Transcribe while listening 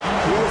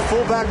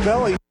fullback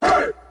belly. 3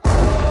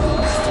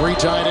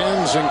 tight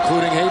ends,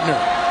 including Haebner.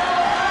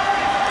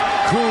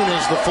 Kuhn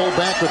is the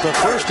fullback with the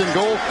first and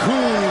goal.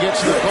 Kuhn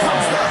gets the ball.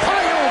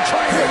 Pyle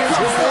driving his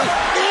way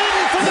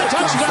in for the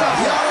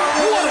touchdown.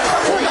 What a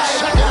great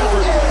second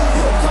effort.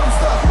 Here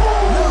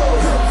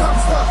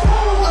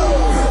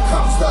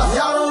comes the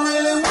y'all don't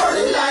really want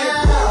it like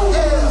that.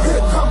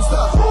 Here comes the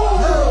y'all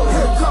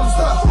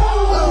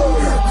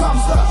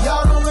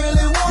don't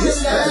really want it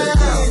like that.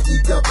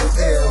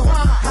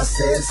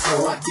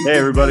 Hey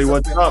everybody,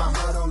 what's up?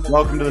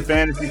 Welcome to the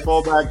Fantasy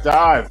Fullback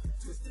Dive,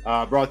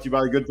 brought to you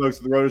by the good folks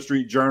at the Roto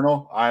Street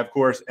Journal. I, of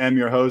course, am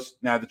your host,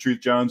 Nat the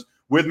Truth Jones.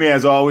 With me,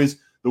 as always,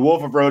 the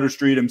Wolf of Roto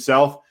Street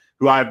himself,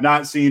 who I have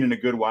not seen in a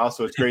good while,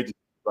 so it's great to see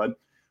you,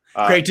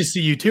 bud. Great to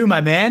see you too,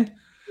 my man.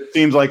 It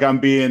seems like I'm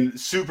being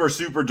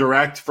super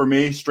direct for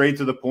me, straight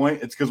to the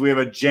point. It's because we have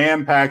a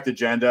jam-packed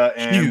agenda,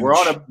 and we're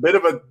on a bit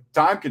of a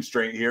time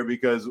constraint here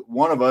because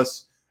one of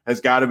us has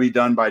got to be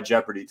done by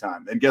Jeopardy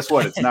time. And guess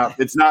what? It's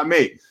not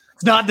me.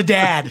 It's not the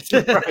dad.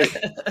 Right.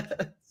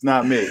 It's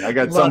not me. I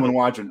got someone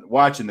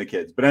watching the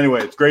kids. But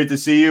anyway, it's great to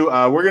see you.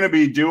 We're going to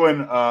be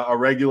doing a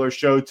regular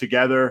show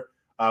together.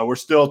 We're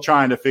still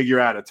trying to figure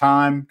out a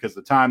time because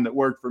the time that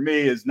worked for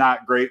me is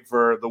not great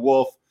for the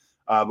Wolf.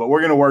 But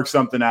we're going to work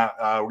something out.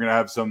 We're going to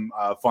have some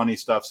funny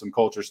stuff, some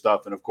culture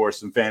stuff, and, of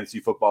course, some fantasy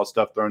football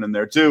stuff thrown in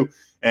there too.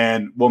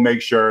 And we'll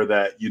make sure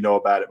that you know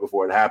about it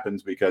before it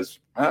happens because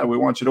we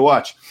want you to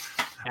watch.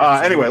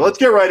 Anyway, let's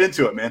get right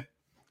into it, man.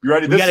 You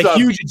ready? We got a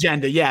huge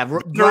agenda. Yeah.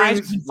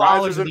 Risers and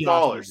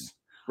fallers.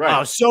 Right.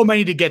 Oh, so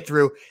many to get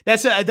through.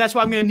 That's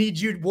why I'm going to need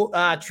you,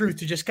 Truth,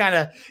 to just kind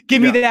of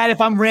give me that if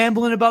I'm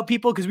rambling about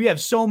people because we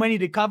have so many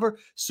to cover,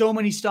 so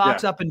many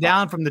stocks up and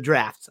down from the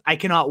drafts. I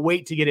cannot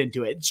wait to get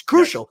into it. It's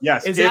crucial.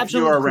 Yes. It's if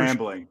you are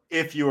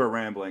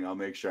rambling, I'll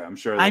make sure. I'm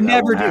sure that I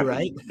never do, happen.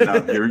 right?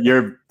 No,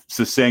 you're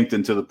succinct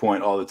and to the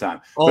point all the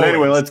time. Always. But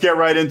anyway, let's get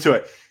right into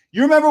it.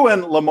 You remember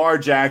when Lamar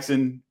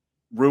Jackson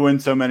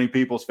ruined so many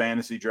people's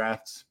fantasy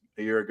drafts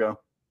a year ago?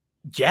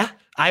 Yeah,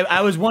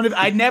 I was one of.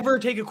 I'd never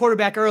take a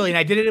quarterback early, and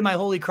I did it in my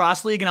Holy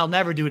Cross League, and I'll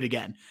never do it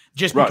again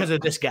just because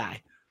of this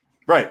guy.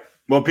 Right.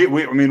 Well,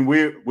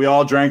 we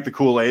all drank the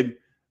Kool-Aid.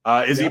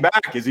 Is he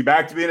back? Is he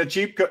back to being a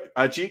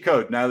cheat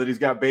code now that he's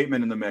got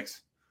Bateman in the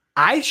mix?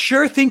 I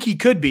sure think he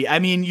could be. I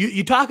mean,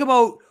 you talk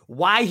about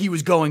why he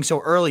was going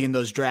so early in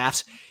those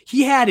drafts.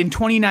 He had in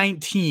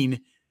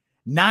 2019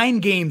 9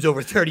 games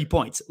over 30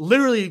 points,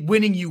 literally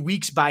winning you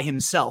weeks by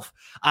himself.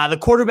 The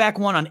quarterback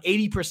won on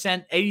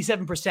 80%,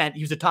 87%.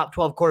 He was a top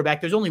 12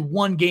 quarterback. There's only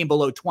 1 game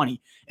below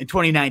 20 in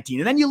 2019.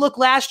 And then you look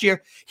last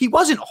year, he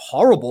wasn't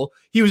horrible.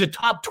 He was a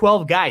top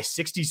 12 guy,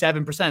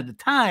 67% of the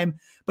time,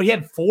 but he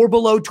had 4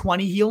 below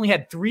 20. He only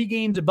had 3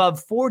 games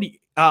above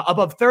 30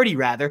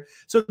 rather.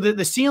 So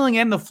the ceiling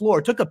and the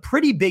floor took a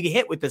pretty big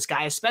hit with this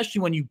guy,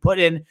 especially when you put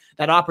in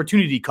that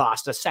opportunity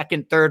cost, a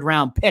second, third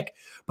round pick.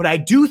 But I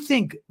do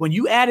think when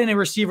you add in a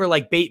receiver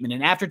like Bateman,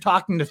 and after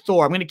talking to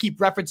Thor, I'm going to keep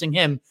referencing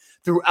him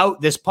throughout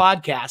this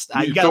podcast.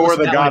 Thor,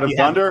 the God of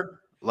Thunder?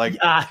 No,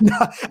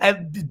 a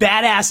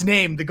badass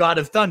name, the God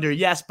of Thunder,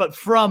 yes, but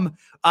from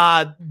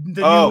the new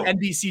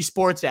NBC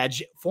Sports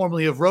Edge,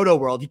 formerly of Roto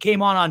World. He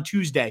came on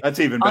Tuesday. That's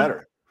even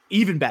better.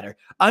 Even better.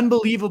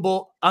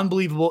 Unbelievable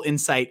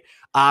insight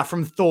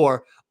from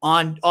Thor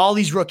on all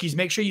these rookies.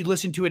 Make sure you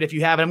listen to it if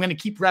you haven't. I'm going to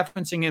keep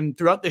referencing him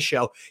throughout the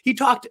show. He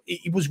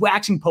was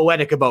waxing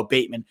poetic about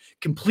Bateman.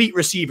 Complete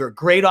receiver,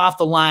 great off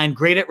the line,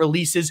 great at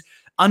releases,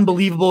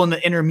 unbelievable in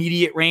the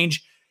intermediate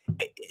range.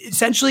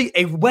 Essentially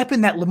a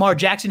weapon that Lamar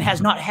Jackson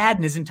has not had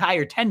in his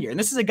entire tenure. And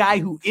this is a guy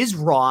who is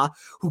raw,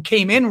 who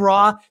came in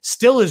raw,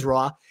 still is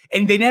raw,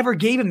 and they never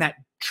gave him that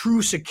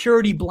true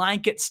security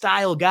blanket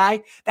style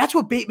guy. That's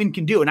what Bateman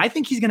can do. And I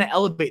think he's going to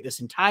elevate this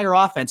entire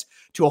offense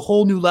to a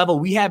whole new level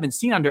we haven't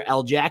seen under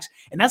L-Jax.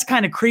 And that's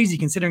kind of crazy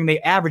considering they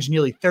averaged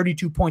nearly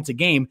 32 points a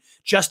game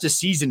just a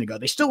season ago.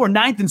 They still were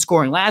 9th in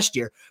scoring last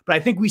year, but I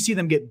think we see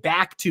them get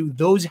back to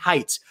those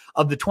heights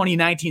of the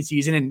 2019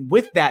 season. And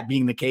with that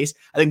being the case,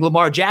 I think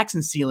Lamar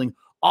Jackson's ceiling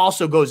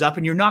also goes up,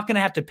 and you're not going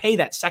to have to pay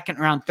that second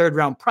round, third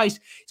round price.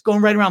 It's going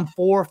right around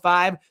 4 or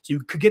 5. So you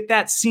could get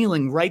that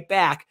ceiling right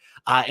back.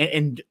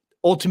 And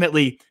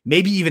ultimately,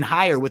 maybe even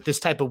higher with this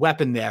type of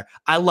weapon there.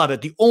 I love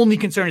it. The only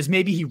concern is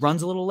maybe he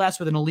runs a little less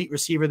with an elite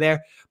receiver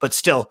there, but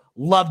still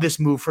love this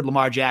move for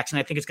Lamar Jackson.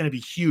 I think it's going to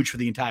be huge for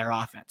the entire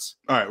offense.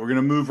 All right, we're going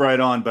to move right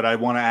on, but I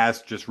want to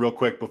ask just real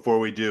quick before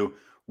we do,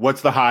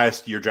 what's the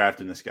highest you're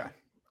drafting this guy?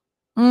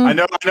 I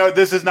know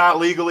this is not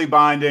legally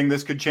binding.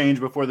 This could change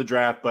before the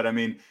draft, but I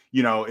mean,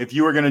 if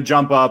you were going to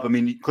jump up, I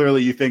mean,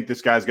 clearly you think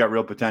this guy's got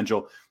real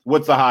potential.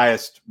 What's the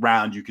highest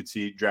round you could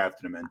see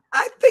drafting him in?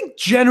 I think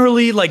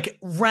generally late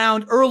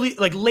round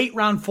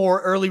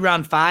 4, early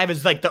round 5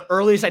 is like the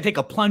earliest I take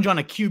a plunge on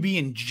a QB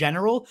in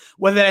general,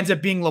 whether that ends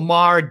up being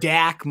Lamar,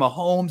 Dak,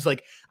 Mahomes.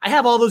 Like I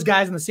have all those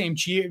guys in the same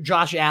tier,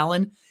 Josh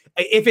Allen.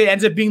 If it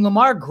ends up being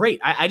Lamar, great.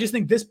 I just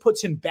think this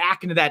puts him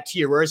back into that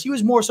tier, whereas he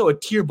was more so a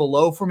tier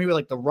below for me with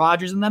like the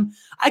Rodgers and them.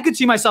 I could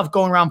see myself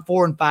going around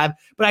 4 and 5,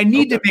 but I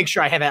need to make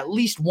sure I have at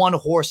least one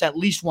horse, at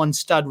least one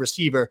stud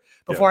receiver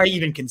before I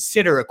even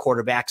consider a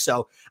quarterback.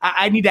 So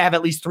I need to have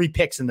at least 3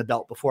 picks in the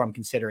belt before I'm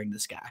considering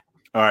this guy.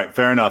 All right,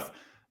 fair enough.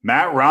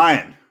 Matt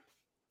Ryan,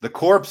 the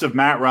corpse of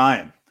Matt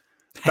Ryan.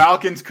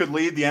 Falcons could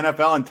lead the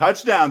NFL in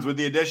touchdowns with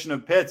the addition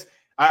of Pitts.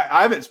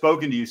 I haven't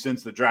spoken to you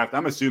since the draft.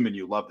 I'm assuming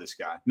you love this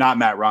guy. Not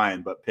Matt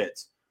Ryan, but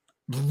Pitts.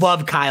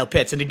 Love Kyle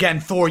Pitts. And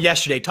again, Thor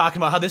yesterday talking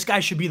about how this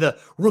guy should be the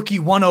rookie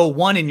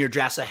 101 in your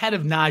drafts, ahead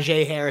of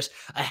Najee Harris,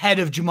 ahead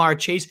of Jamar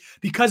Chase,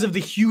 because of the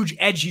huge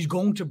edge he's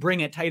going to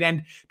bring at tight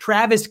end.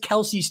 Travis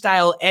Kelce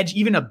style edge,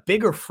 even a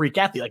bigger freak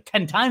athlete, like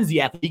 10 times the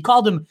athlete. He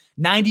called him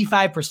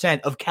 95%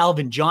 of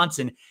Calvin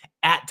Johnson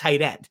at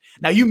tight end.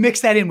 Now you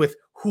mix that in with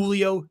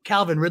Julio,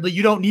 Calvin Ridley.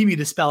 You don't need me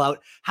to spell out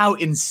how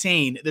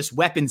insane this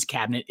weapons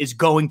cabinet is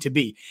going to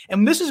be.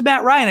 And this is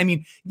Matt Ryan. I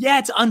mean, yeah,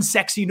 it's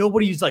unsexy.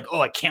 Nobody's like,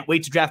 oh, I can't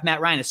wait to draft Matt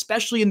Ryan,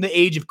 especially in the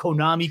age of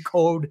Konami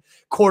code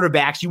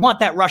quarterbacks. You want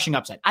that rushing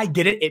upside. I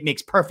get it. It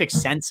makes perfect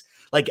sense.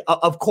 Like,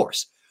 of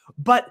course.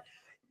 But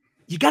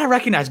you got to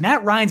recognize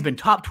Matt Ryan's been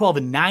top 12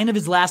 in 9 of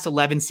his last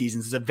 11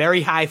 seasons. It's a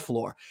very high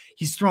floor.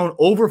 He's thrown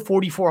over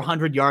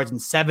 4,400 yards in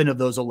 7 of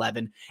those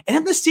 11. And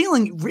at the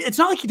ceiling, it's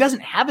not like he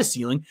doesn't have a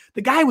ceiling.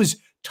 The guy was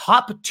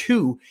top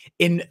 2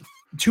 in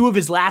 2 of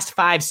his last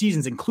 5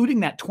 seasons,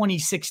 including that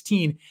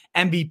 2016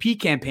 MVP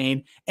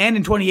campaign. And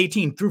in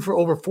 2018, threw for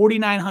over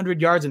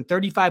 4,900 yards and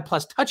 35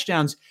 plus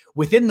touchdowns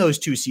within those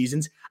 2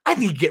 seasons. I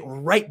think you get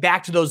right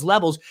back to those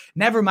levels.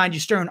 Never mind, you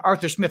stir in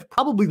Arthur Smith,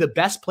 probably the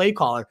best play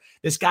caller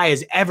this guy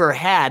has ever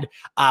had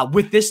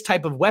with this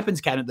type of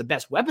weapons cabinet, the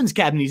best weapons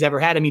cabinet he's ever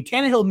had.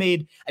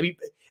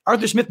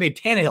 Arthur Smith made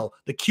Tannehill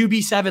the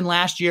QB7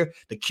 last year,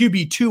 the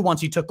QB2 once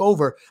he took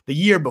over the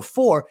year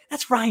before.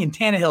 That's Ryan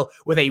Tannehill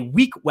with a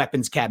weak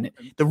weapons cabinet.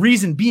 The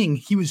reason being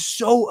he was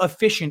so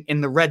efficient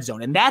in the red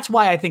zone. And that's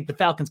why I think the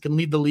Falcons can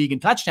lead the league in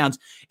touchdowns.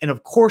 And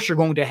of course, you're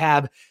going to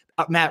have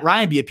Matt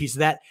Ryan be a piece of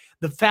that.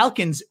 The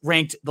Falcons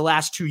ranked the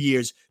last 2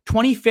 years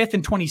 25th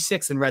and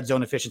 26th in red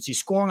zone efficiency,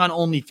 scoring on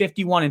only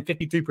 51 and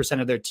 53%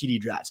 of their TD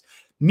drives.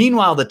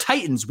 Meanwhile, the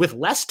Titans, with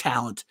less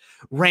talent,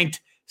 ranked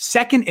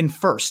 2nd and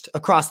 1st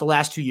across the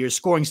last 2 years,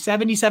 scoring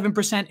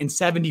 77% and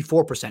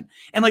 74%.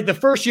 And like the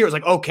first year, it was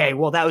like, okay,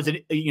 well, that was,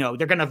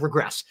 they're going to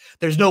regress.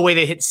 There's no way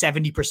they hit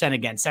 70%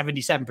 again,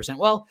 77%.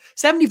 Well,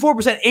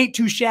 74% ain't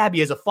too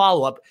shabby as a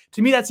follow-up.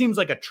 To me, that seems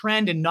like a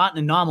trend and not an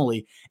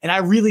anomaly. And I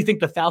really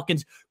think the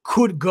Falcons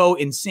could go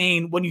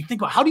insane when you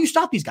think about how do you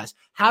stop these guys?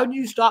 How do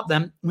you stop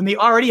them when they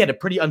already had a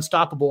pretty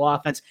unstoppable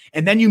offense?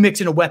 And then you mix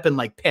in a weapon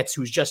like Pitts,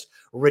 who's just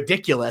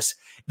ridiculous.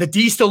 The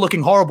D's still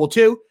looking horrible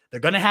too.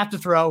 They're going to have to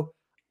throw.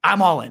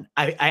 I'm all in.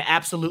 I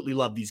absolutely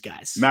love these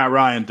guys. Matt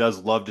Ryan does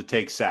love to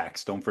take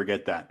sacks. Don't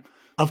forget that.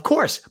 Of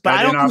course. But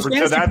I don't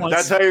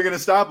that's how you're going to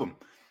stop him.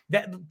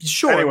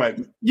 Sure. Anyway,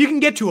 you can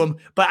get to him,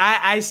 but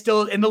I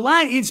still, in the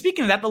line, and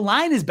speaking of that, the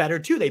line is better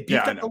too. They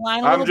beefed up the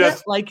line a little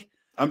bit.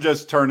 I'm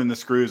just turning the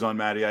screws on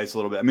Matty Ice a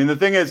little bit. I mean, the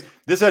thing is,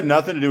 this had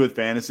nothing to do with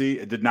fantasy.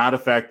 It did not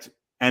affect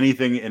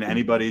anything in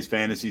anybody's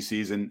fantasy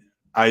season.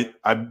 I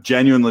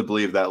genuinely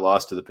believe that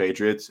loss to the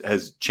Patriots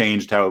has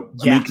changed how.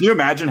 Yeah. I mean, can you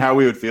imagine how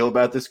we would feel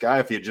about this guy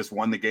if he had just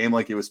won the game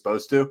like he was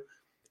supposed to?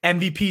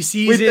 MVP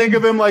season. We think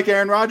of him like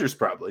Aaron Rodgers,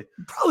 probably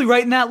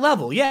right in that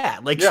level. Yeah,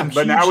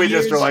 but now we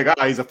just are like,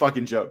 he's a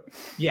fucking joke.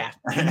 Yeah,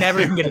 he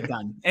never can get it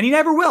done, and he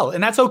never will,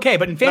 and that's okay.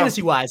 But in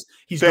fantasy wise,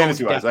 he's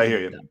fantasy wise. I hear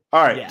you.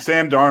 All right, yeah.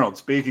 Sam Darnold.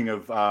 Speaking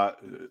of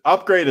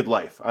upgraded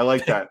life, I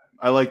like that.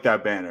 I like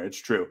that banner. It's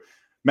true.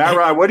 Matt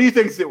Ryan, what do you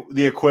think is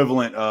the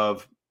equivalent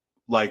of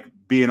like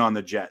being on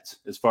the Jets?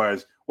 As far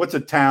as what's a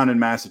town in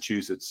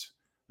Massachusetts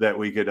that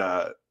we could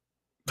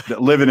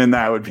that living in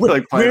that would be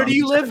like. Where do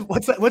you live?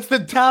 What's the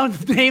town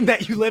name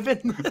that you live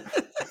in?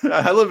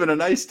 I live in a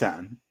nice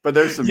town, but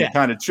there's some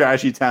kind of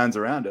trashy towns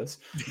around us.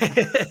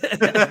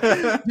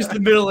 Just the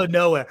middle of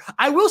nowhere.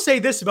 I will say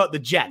this about the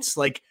Jets.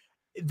 Like,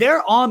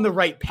 they're on the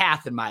right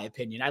path, in my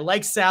opinion. I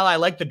like Sal. I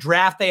like the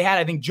draft they had.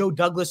 I think Joe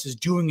Douglas is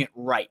doing it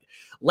right.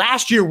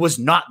 Last year was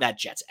not that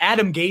Jets.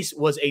 Adam Gase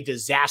was a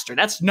disaster.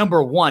 That's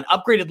number one.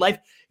 Upgraded life,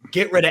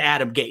 get rid of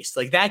Adam Gase.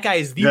 Like, that guy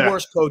is the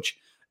worst coach.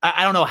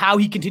 I don't know how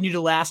he continued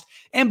to last.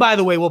 And by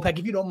the way, Wolpeck,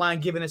 if you don't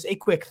mind giving us a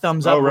quick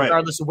thumbs up,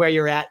 regardless of where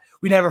you're at.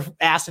 We never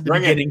asked at the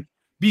beginning.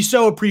 Be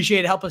so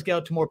appreciated. Help us get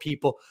out to more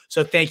people.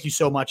 So thank you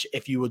so much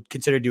if you would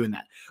consider doing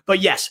that. But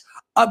yes,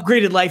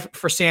 upgraded life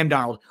for Sam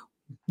Darnold.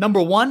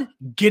 Number one,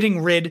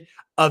 getting rid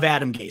of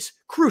Adam Gase.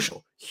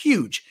 Crucial.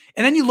 Huge.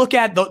 And then you look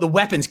at the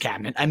weapons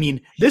cabinet. I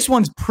mean, this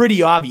one's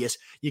pretty obvious.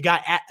 You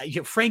got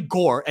Frank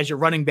Gore as your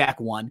running back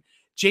one,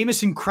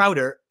 Jamison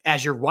Crowder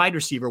as your wide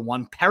receiver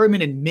one,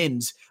 Perriman and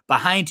Mims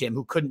behind him,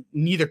 who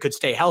neither could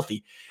stay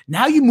healthy.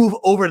 Now you move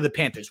over to the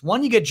Panthers.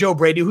 One, you get Joe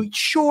Brady, who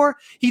sure,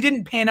 he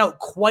didn't pan out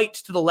quite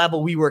to the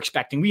level we were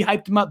expecting. We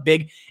hyped him up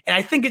big. And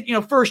I think,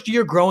 first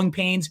year growing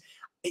pains.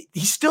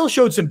 he still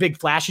showed some big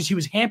flashes. He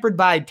was hampered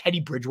by Teddy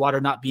Bridgewater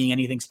not being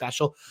anything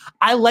special.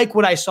 I like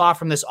what I saw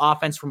from this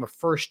offense from a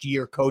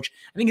first-year coach.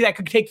 I think that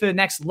could take to the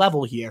next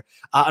level here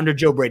under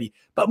Joe Brady,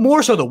 but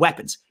more so the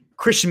weapons.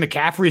 Christian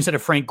McCaffrey instead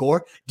of Frank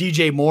Gore,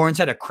 DJ Moore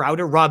instead of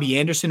Crowder, Robbie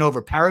Anderson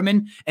over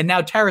Perriman, and now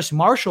Terrace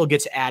Marshall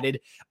gets added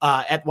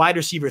at wide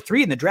receiver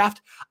 3 in the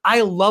draft.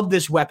 I love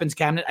this weapons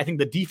cabinet. I think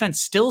the defense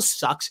still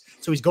sucks,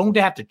 so he's going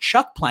to have to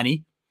chuck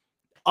plenty.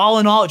 All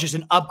in all, it's just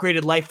an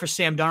upgraded life for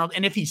Sam Darnold,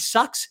 and if he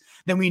sucks,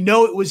 then we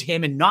know it was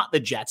him and not the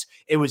Jets.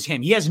 It was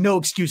him. He has no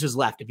excuses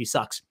left if he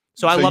sucks.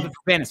 So I love it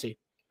for fantasy.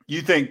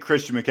 You think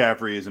Christian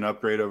McCaffrey is an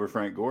upgrade over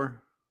Frank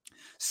Gore?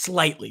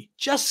 Slightly.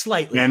 Just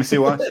slightly.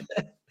 Fantasy-wise?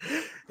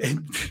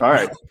 All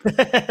right.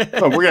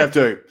 Well, we're going to have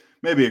to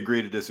maybe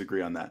agree to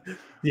disagree on that.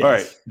 Yes. All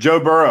right. Joe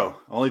Burrow.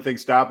 Only thing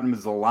stopping him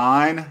is the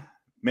line.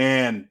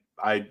 Man,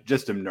 I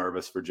just am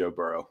nervous for Joe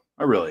Burrow.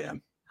 I really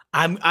am.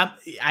 I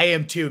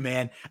am too,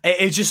 man.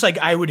 It's just like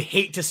I would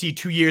hate to see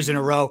 2 years in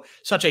a row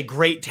such a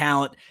great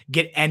talent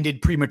get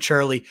ended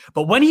prematurely.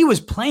 But when he was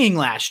playing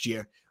last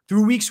year,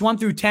 through weeks 1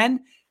 through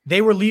 10,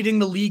 they were leading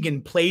the league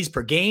in plays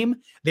per game.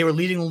 They were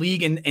leading the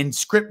league in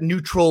script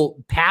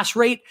neutral pass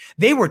rate.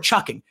 They were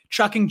chucking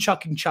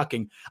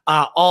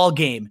all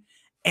game.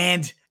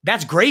 And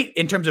that's great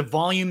in terms of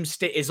volume,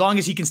 as long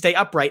as he can stay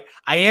upright.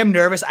 I am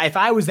nervous. If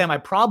I was them, I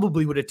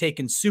probably would have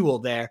taken Sewell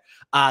there,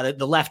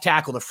 the left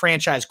tackle, the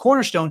franchise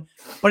cornerstone.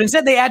 But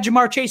instead, they add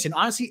Jamar Chase. And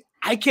honestly,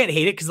 I can't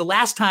hate it because the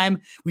last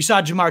time we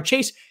saw Jamar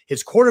Chase,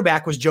 his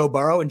quarterback was Joe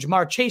Burrow, and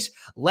Jamar Chase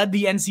led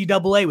the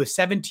NCAA with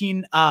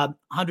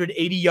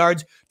 1,780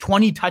 yards,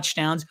 20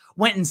 touchdowns,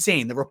 went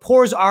insane. The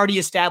rapport is already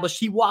established.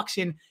 He walks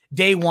in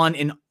day one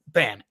and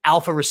bam,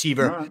 alpha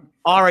receiver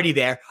already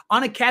there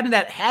on a cabinet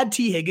that had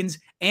T. Higgins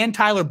and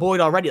Tyler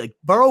Boyd already. Like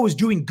Burrow was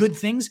doing good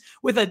things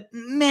with a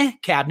meh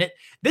cabinet.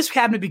 This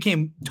cabinet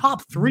became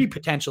top 3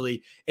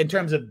 potentially in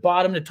terms of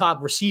bottom to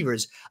top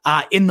receivers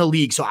in the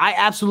league. So I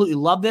absolutely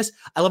love this.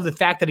 I love the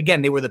fact that,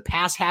 again, they were the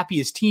pass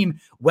happiest team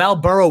while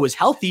Burrow was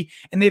healthy,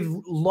 and they've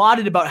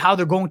lauded about how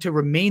they're going to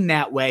remain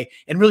that way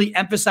and really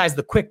emphasize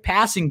the quick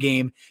passing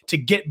game to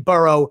get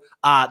Burrow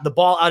the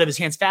ball out of his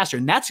hands faster.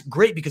 And that's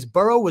great because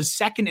Burrow was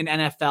second in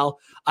NFL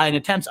in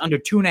attempts under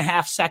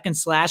 2.5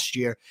 seconds last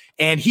year,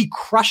 and he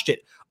crushed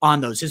it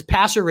on those. His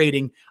passer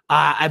rating,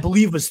 I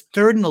believe, was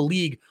 3rd in the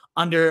league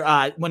under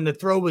when the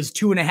throw was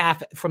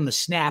 2.5 from the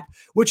snap,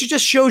 which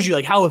just shows you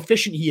like how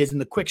efficient he is in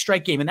the quick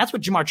strike game. And that's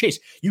what Jamar Chase,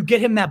 you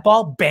get him that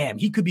ball, bam,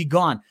 he could be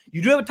gone.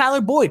 You do it with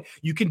Tyler Boyd.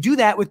 You can do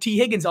that with T.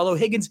 Higgins, although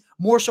Higgins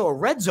more so a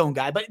red zone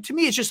guy. But to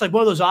me, it's just like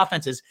one of those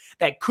offenses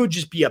that could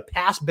just be a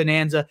pass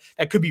bonanza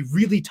that could be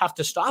really tough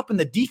to stop, and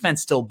the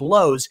defense still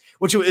blows,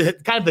 which is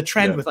kind of the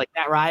trend with like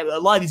that, right? A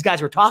lot of these guys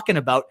we're talking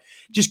about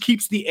just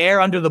keeps the air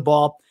under the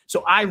ball.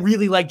 So I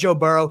really like Joe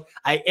Burrow.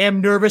 I am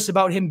nervous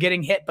about him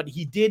getting hit, but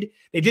they did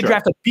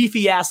draft a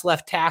beefy ass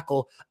left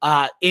tackle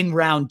in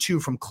round 2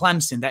 from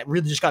Clemson that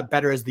really just got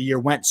better as the year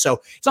went. So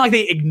it's not like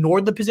they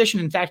ignored the position.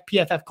 In fact,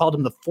 PFF called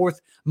him the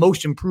 4th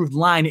most improved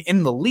line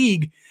in the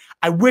league.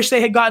 I wish they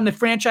had gotten the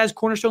franchise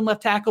cornerstone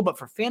left tackle, but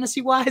for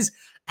fantasy wise,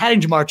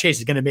 adding Jamar Chase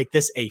is going to make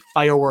this a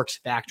fireworks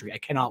factory. I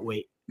cannot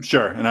wait.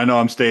 Sure. And I know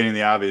I'm stating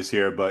the obvious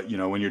here, but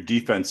when your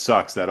defense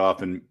sucks, that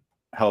often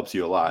helps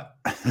you a lot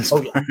as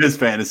far as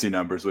fantasy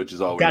numbers, which is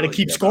all got to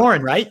keep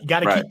scoring, right? You got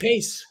to keep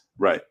pace.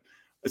 Right.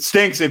 It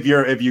stinks if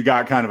you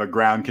got kind of a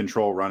ground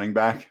control running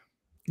back.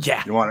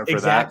 Yeah. You want it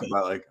for that,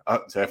 about like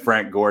say a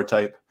Frank Gore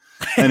type.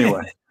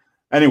 Anyway,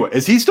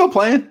 is he still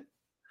playing?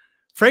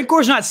 Frank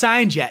Gore's not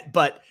signed yet,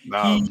 but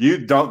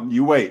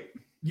you wait.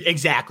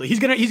 Exactly. He's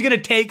gonna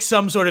take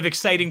some sort of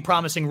exciting,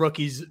 promising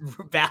rookie's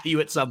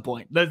value at some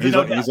point. He's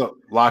a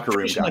locker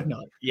room guy.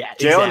 Yeah.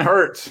 Jalen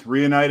Hurts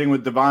reuniting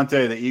with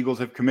Devontae. The Eagles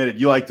have committed.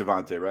 You like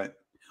Devontae, right?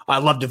 I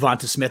love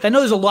Devonta Smith. I know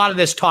there's a lot of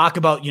this talk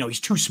about,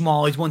 he's too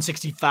small. He's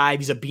 165.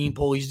 He's a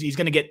beanpole. He's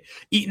going to get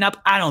eaten up.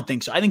 I don't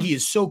think so. I think he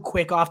is so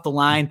quick off the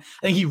line.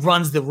 I think he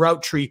runs the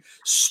route tree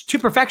to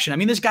perfection. I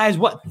mean, this guy is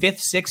 5th,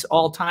 6th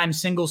all-time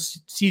single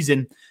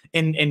season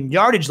in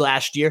yardage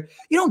last year.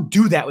 You don't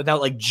do that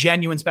without like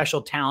genuine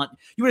special talent.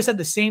 You would have said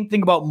the same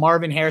thing about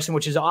Marvin Harrison,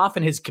 which is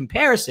often his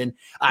comparison.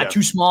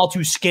 Too small,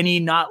 too skinny,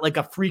 not like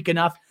a freak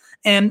enough.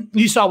 And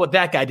you saw what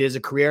that guy did as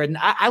a career. And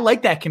I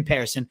like that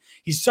comparison.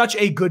 He's such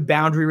a good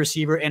boundary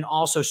receiver and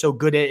also so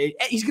good at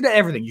it. He's good at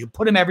everything. You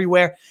put him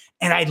everywhere.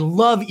 And I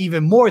love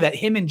even more that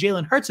him and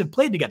Jalen Hurts have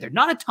played together.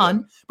 Not a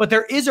ton, but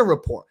there is a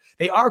rapport.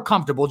 They are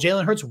comfortable.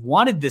 Jalen Hurts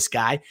wanted this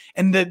guy,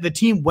 and the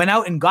team went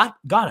out and got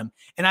him.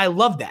 And I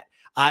love that.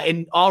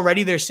 And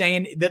already they're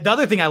saying the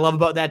other thing I love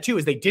about that too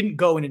is they didn't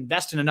go and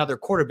invest in another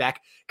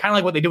quarterback, kind of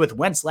like what they did with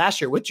Wentz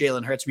last year with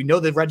Jalen Hurts. We know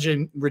the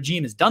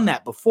regime has done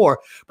that before,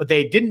 but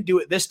they didn't do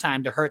it this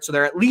time to Hurts. So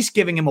they're at least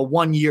giving him a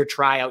 1-year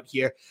tryout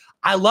here.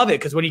 I love it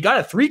because when he got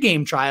a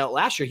 3-game tryout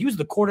last year, he was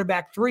the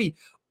quarterback 3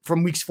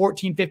 from weeks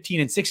 14, 15,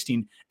 and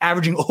 16,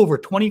 averaging over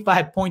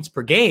 25 points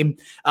per game,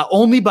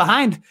 only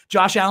behind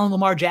Josh Allen,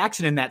 Lamar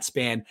Jackson in that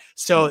span.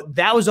 So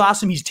that was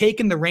awesome. He's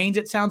taken the reins,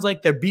 it sounds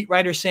like their beat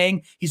writer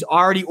saying. He's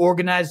already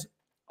organized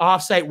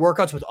offsite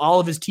workouts with all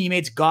of his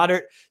teammates,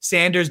 Goddard,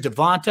 Sanders,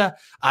 Devonta.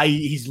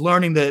 He's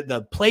learning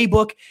the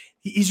playbook.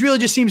 He's really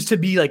just seems to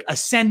be like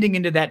ascending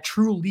into that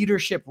true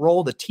leadership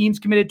role. The team's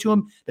committed to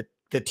him.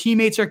 The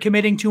teammates are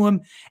committing to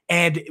him.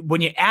 And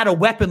when you add a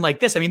weapon like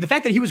this, I mean, the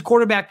fact that he was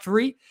quarterback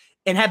 3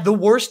 and had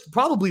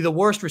probably the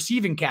worst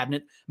receiving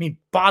cabinet, I mean,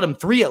 bottom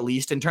 3 at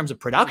least in terms of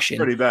production.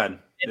 Pretty bad.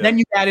 And then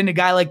you add in a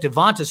guy like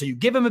Devonta, so you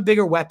give him a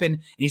bigger weapon,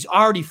 and he's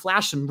already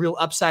flashed some real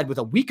upside with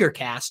a weaker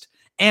cast,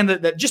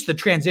 and just the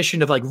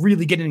transition of like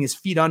really getting his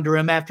feet under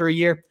him after a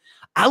year.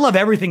 I love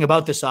everything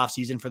about this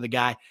offseason for the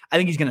guy. I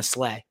think he's going to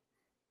slay.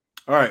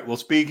 All right. Well,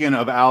 speaking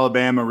of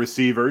Alabama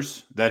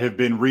receivers that have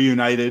been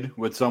reunited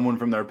with someone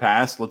from their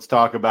past, let's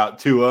talk about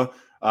Tua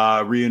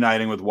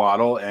reuniting with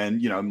Waddle.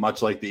 And,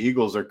 much like the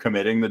Eagles are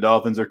committing, the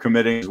Dolphins are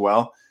committing as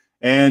well.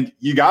 And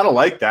you got to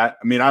like that.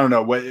 I mean, I don't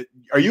know.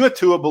 Are you a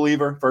Tua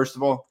believer, first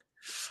of all?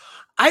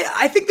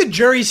 I think the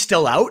jury's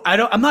still out.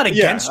 I'm not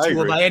against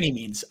Tua agree. by any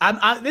means.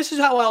 This is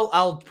how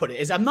I'll put it: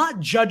 is I'm not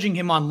judging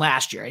him on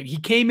last year. He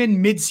came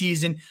in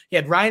midseason. He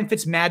had Ryan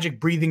Fitzmagic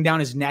breathing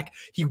down his neck.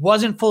 He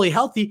wasn't fully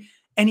healthy.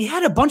 And he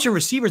had a bunch of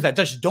receivers that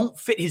just don't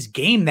fit his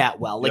game that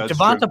well. Like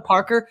Devonta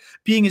Parker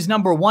being his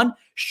number 1.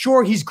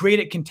 Sure, he's great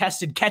at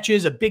contested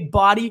catches, a big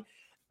body.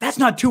 That's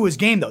not Tua's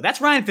game, though.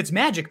 That's Ryan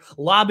Fitzmagic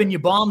lobbing you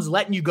bombs,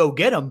 letting you go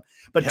get them.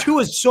 But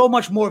Tua's so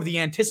much more of the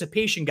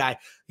anticipation guy,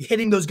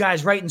 hitting those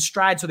guys right in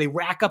stride so they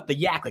rack up the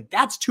yak. Like,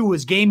 that's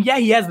Tua's game. Yeah,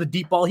 he has the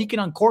deep ball. He can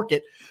uncork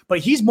it. But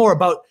he's more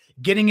about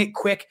getting it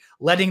quick,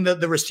 letting the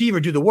receiver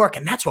do the work.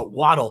 And that's what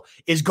Waddle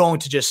is going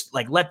to just,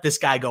 like, let this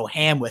guy go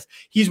ham with.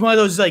 He's one of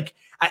those, like,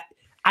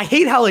 I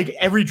hate how like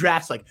every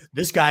draft's like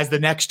this guy's the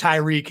next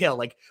Tyreek Hill.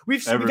 Like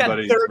we've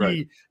got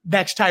 30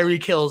 next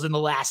Tyreek Hills in the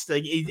last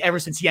ever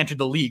since he entered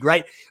the league,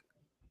 right?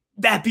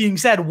 That being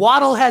said,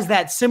 Waddle has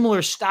that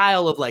similar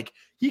style of like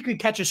he could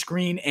catch a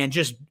screen and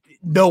just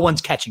no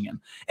one's catching him,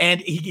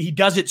 and he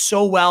does it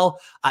so well.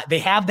 They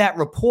have that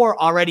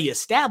rapport already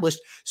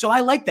established, so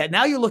I like that.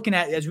 Now you're looking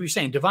at, as we were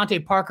saying,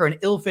 Devontae Parker and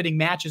ill-fitting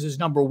matches is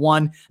number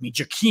 1. I mean,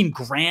 Jakeem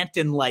Grant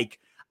and like.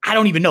 I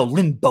don't even know.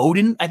 Lynn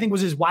Bowden, I think, was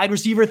his wide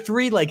receiver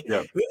 3. Like,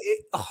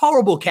 a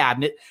horrible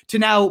cabinet. To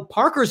now,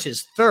 Parker's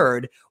his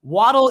 3rd.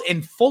 Waddle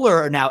and Fuller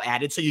are now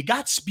added. So you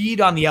got speed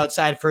on the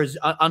outside for his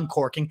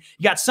uncorking.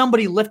 You got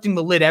somebody lifting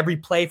the lid every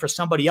play for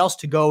somebody else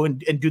to go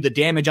and do the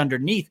damage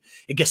underneath.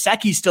 And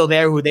Gesicki's still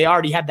there, who they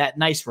already have that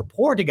nice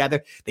rapport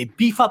together. They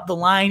beef up the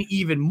line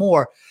even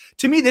more.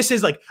 To me, this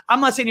is like,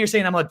 I'm not sitting here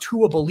saying I'm a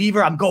Tua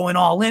believer. I'm going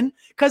all in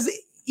because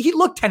he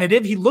looked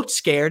tentative. He looked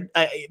scared,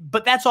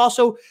 but that's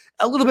also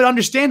a little bit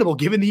understandable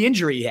given the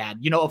injury he had.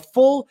 A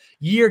full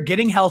year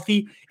getting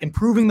healthy,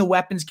 improving the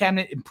weapons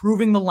cabinet,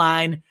 improving the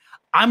line.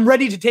 I'm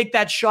ready to take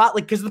that shot,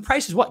 like, because the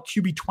price is what,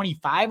 QB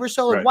 25 or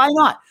so. Like, why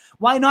not?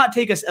 Why not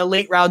take a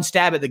late round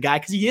stab at the guy?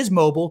 Because he is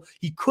mobile.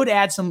 He could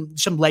add some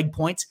leg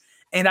points.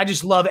 And I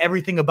just love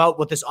everything about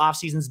what this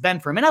offseason's been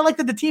for him. And I like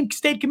that the team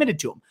stayed committed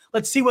to him.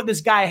 Let's see what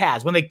this guy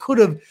has. When they could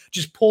have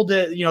just pulled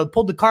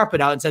the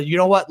carpet out and said, you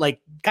know what,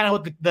 like kind of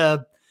what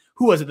the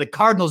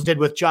Cardinals did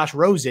with Josh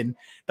Rosen,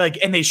 like,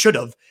 and they should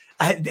have.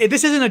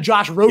 This isn't a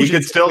Josh Rosen. He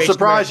could still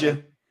surprise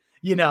you.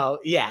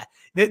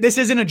 This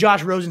isn't a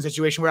Josh Rosen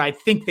situation where I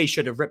think they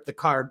should have ripped the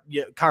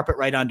carpet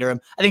right under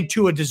him. I think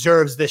Tua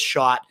deserves this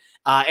shot.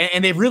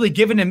 And they've really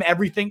given him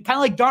everything. Kind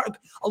of like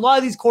a lot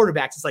of these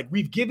quarterbacks. It's like,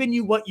 we've given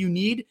you what you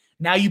need.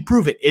 Now you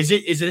prove it. Is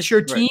this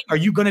your team? Right. Are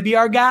you going to be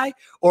our guy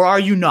or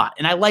are you not?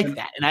 And I like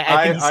that. And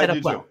I think he set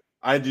up well.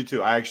 I do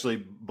too. I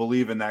actually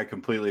believe in that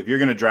completely. If you're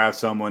going to draft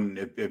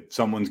someone, if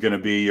someone's going to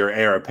be your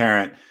heir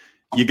apparent,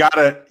 you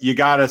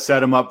gotta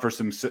set them up for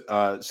some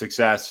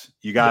success.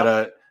 You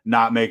gotta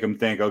not make them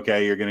think,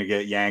 okay, you're going to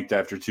get yanked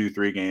after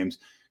 2-3 games.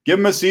 Give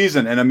them a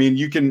season, and I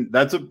mean,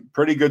 that's a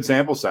pretty good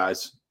sample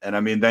size. And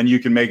I mean, then you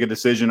can make a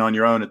decision on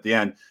your own at the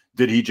end.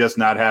 Did he just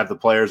not have the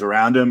players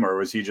around him, or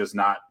was he just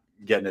not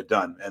getting it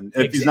done? And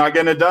if he's not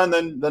getting it done,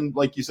 then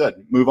like you said,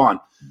 move on.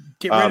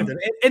 Get rid of it.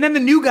 And then the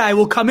new guy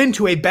will come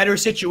into a better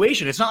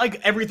situation. It's not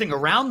like everything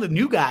around the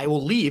new guy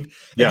will leave.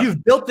 If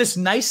you've built this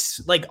nice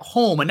like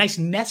home, a nice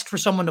nest for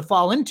someone to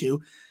fall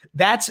into,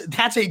 that's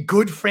a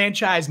good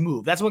franchise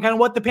move. That's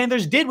what the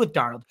Panthers did with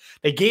Darnold.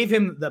 They gave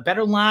him the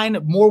better line,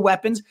 more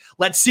weapons.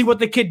 Let's see what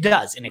the kid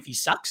does. And if he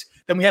sucks,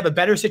 then we have a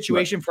better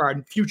situation for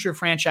our future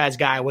franchise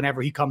guy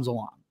whenever he comes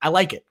along. I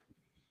like it.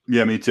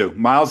 Yeah, me too.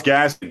 Myles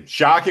Gaskin,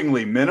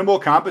 shockingly minimal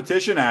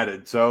competition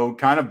added. So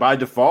kind of by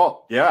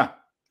default,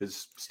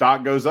 his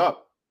stock goes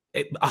up.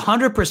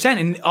 100%.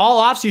 In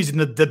all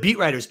offseason, the beat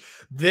writers,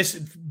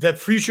 the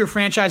future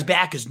franchise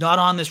back is not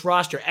on this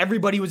roster.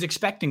 Everybody was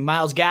expecting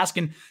Myles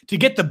Gaskin to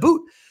get the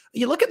boot.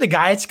 You look at the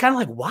guy, it's kind of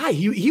like, why?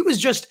 He was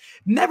just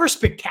never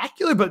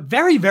spectacular, but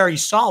very, very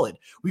solid.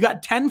 We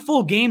got 10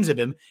 full games of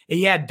him.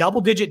 He had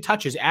double-digit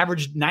touches,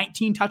 averaged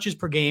 19 touches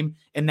per game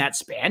in that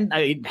span.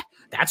 I mean,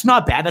 that's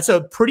not bad. That's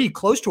a pretty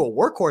close to a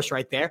workhorse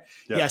right there.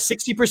 Yeah,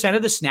 60%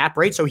 of the snap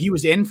rate, so he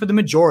was in for the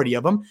majority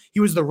of them. He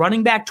was the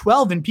running back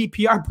 12 in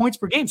PPR points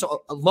per game,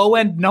 so a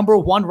low-end number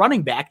 1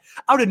 running back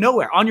out of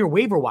nowhere on your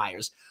waiver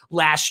wires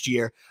last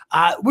year,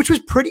 which was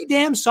pretty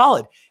damn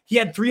solid. He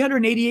had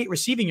 388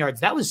 receiving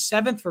yards. That was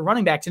 7th for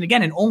running backs. And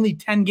again, in only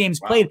 10 games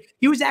played,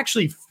 he was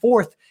actually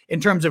 4th in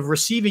terms of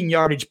receiving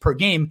yardage per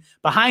game,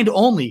 behind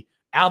only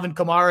Alvin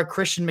Kamara,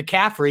 Christian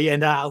McCaffrey,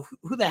 and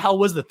who the hell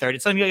was the third?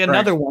 It's something like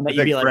another one that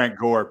you'd be like, Frank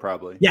Gore,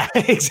 probably. Yeah,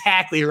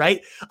 exactly. Right.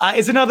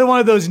 It's another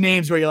one of those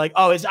names where you're like,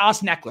 oh, it's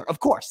Austin Eckler.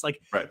 Of course.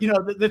 Like,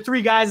 the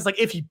three guys, it's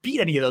like, if you beat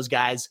any of those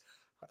guys,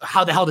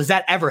 how the hell does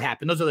that ever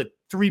happen? Those are the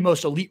 3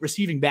 most elite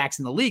receiving backs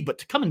in the league, but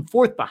to come in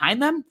 4th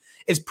behind them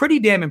is pretty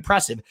damn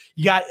impressive.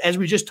 You got, as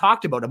we just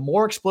talked about, a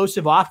more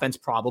explosive offense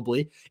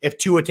probably if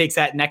Tua takes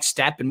that next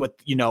step, and with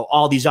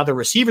all these other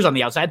receivers on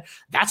the outside,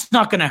 that's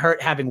not going to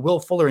hurt having Will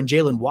Fuller and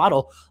Jalen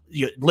Waddle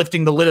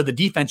lifting the lid of the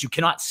defense. You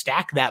cannot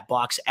stack that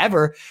box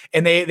ever.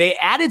 And they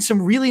added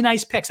some really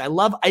nice picks. I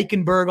love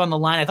Eichenberg on the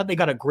line. I thought they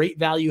got a great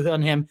value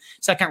on him.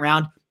 2nd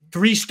round.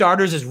 3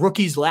 starters as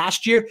rookies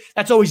last year.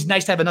 That's always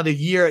nice to have another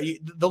year.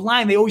 The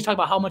line, they always talk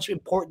about how much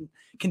important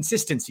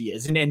consistency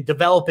is and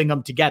developing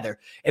them together.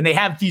 And they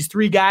have these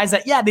 3 guys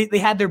that, they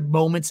had their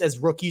moments as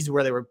rookies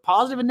where they were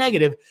positive and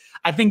negative.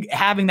 I think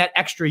having that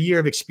extra year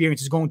of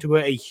experience is going to go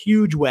a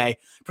huge way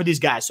for these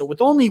guys. So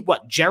with only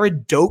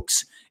Jared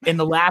Dokes in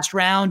the last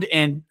round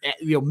and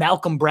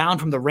Malcolm Brown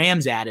from the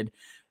Rams added,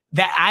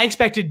 that I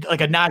expected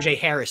like a Najee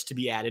Harris to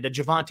be added, a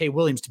Javonte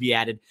Williams to be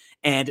added,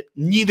 and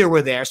neither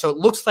were there. So it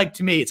looks like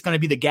to me it's going to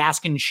be the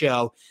Gaskin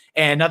show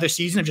and another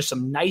season of just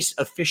some nice,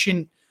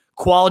 efficient,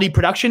 quality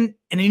production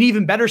in an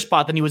even better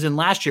spot than he was in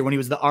last year when he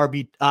was the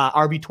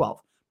RB12.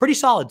 Pretty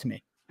solid to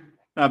me.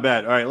 Not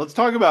bad. All right, let's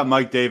talk about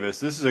Mike Davis.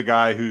 This is a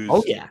guy whose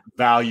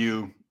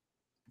value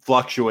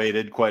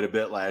fluctuated quite a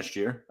bit last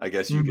year, I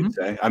guess you could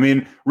say. I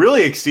mean,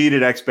 really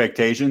exceeded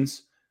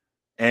expectations,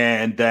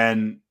 and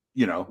then,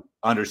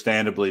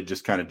 understandably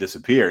just kind of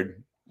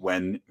disappeared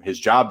when his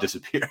job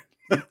disappeared.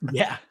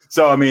 Yeah.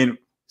 So, I mean,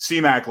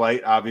 C-Mac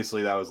Light,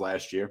 obviously that was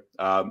last year.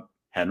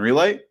 Henry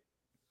Light?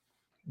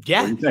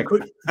 Yeah.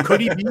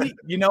 Could he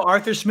be,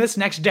 Arthur Smith's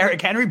next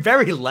Derrick Henry?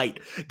 Very light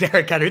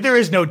Derrick Henry. There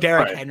is no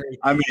Derrick Henry.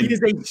 I mean, he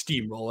is a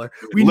steamroller.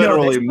 We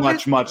literally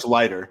much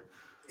lighter.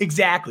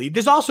 Exactly.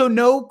 There's also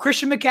no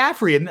Christian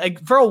McCaffrey.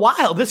 And for a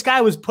while, this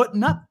guy was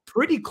putting up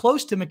pretty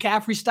close to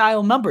McCaffrey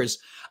style numbers.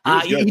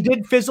 He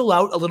did fizzle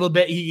out a little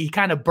bit. He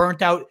kind of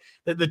burnt out.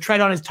 The tread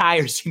on his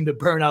tires seemed to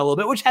burn out a little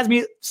bit, which has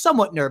me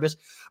somewhat nervous.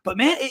 But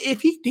man,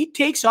 if he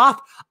takes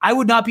off, I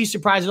would not be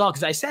surprised at all.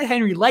 Because I said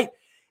Henry Light,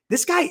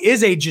 this guy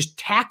is a just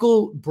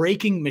tackle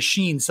breaking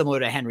machine,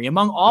 similar to Henry.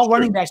 Among all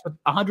running backs with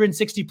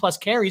 160 plus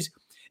carries,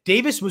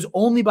 Davis was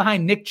only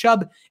behind Nick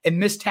Chubb in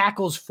missed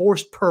tackles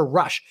forced per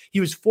rush. He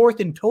was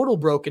 4th in total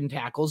broken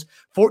tackles,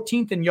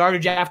 14th in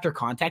yardage after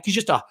contact. He's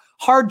just a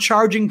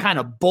hard-charging kind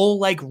of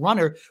bull-like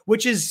runner,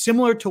 which is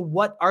similar to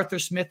what Arthur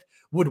Smith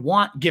would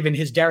want given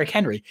his Derrick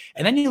Henry.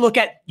 And then you look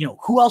at,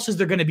 who else is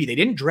there going to be? They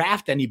didn't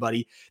draft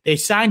anybody. They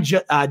signed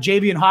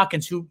Javian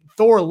Hawkins, who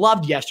Thor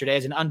loved yesterday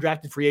as an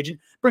undrafted free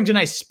agent, brings a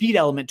nice speed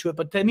element to it.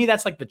 But to me,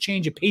 that's like the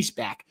change of pace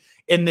back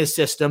in this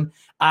system.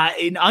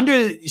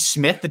 Under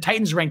Smith, the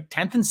Titans ranked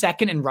 10th and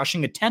 2nd in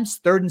rushing attempts,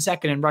 3rd and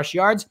 2nd in rush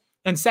yards,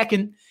 and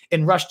 2nd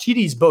in rush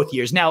TDs both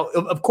years. Now,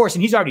 of course,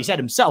 and he's already said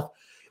himself,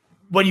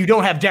 when you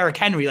don't have Derrick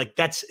Henry, like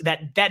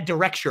that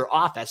directs your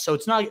offense. So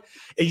it's not like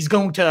he's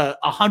going to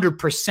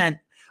 100%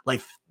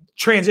 like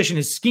transition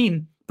his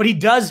scheme, but he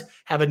does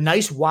have a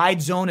nice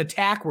wide zone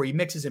attack where he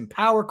mixes in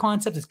power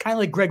concepts. It's kind of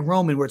like Greg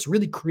Roman, where it's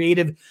really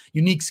creative,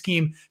 unique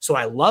scheme. So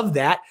I love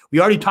that. We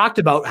already talked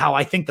about how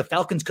I think the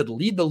Falcons could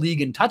lead the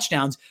league in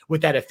touchdowns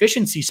with that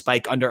efficiency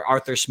spike under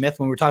Arthur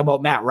Smith. When we're talking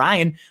about Matt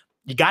Ryan,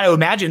 you got to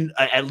imagine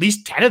at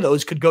least 10 of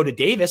those could go to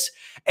Davis.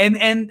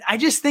 And I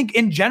just think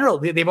in general,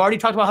 they've already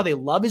talked about how they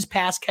love his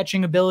pass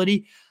catching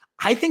ability.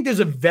 I think there's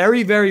a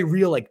very, very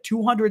real, like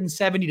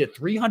 270 to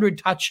 300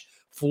 touch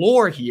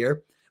floor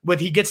here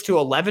with he gets to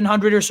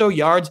 1,100 or so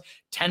yards,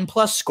 10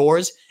 plus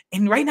scores.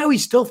 And right now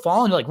he's still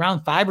falling to like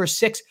round 5 or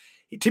 6.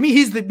 To me,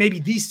 he's maybe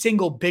the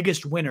single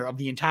biggest winner of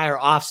the entire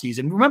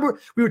offseason.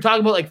 Remember, we were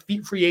talking about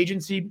like free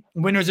agency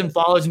winners and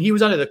followers, and he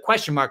was under the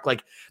question mark.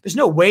 Like, there's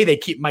no way they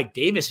keep Mike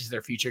Davis as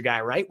their future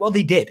guy, right? Well,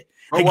 they did.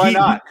 Well, why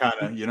not?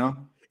 Kind of,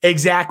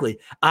 Exactly.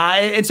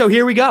 And so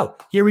here we go.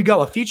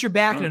 A feature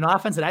back in an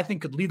offense that I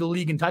think could lead the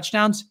league in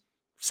touchdowns.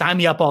 Sign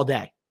me up all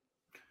day.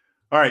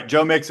 All right,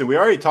 Joe Mixon. We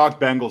already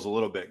talked Bengals a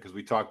little bit because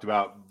we talked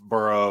about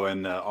Burrow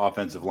and the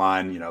offensive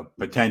line,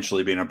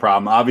 potentially being a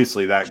problem.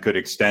 Obviously, that could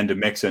extend to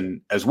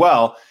Mixon as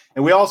well.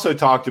 And we also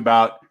talked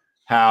about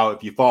how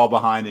if you fall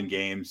behind in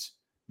games,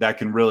 that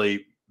can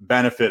really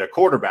benefit a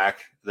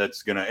quarterback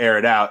that's going to air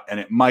it out, and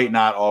it might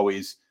not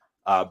always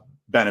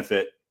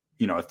benefit,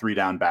 a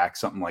 3-down back,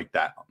 something like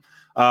that.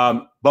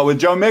 But with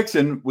Joe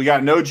Mixon, we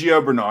got no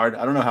Gio Bernard.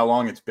 I don't know how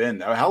long it's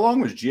been. How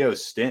long was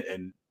Gio's stint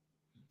in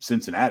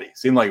Cincinnati? It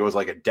seemed like it was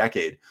like a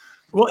decade.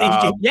 Well,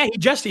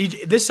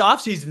 this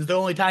offseason is the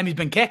only time he's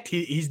been kicked.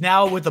 He's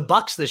now with the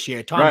Bucs this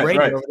year. Tom Brady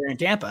over there in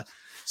Tampa.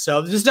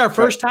 So this is our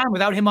first time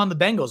without him on the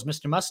Bengals,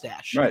 Mr.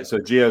 Mustache. Right. So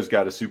Gio's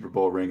got a Super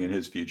Bowl ring in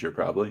his future,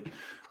 probably.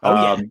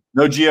 Yeah.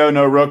 No Gio,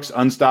 no Rooks,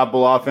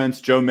 unstoppable offense.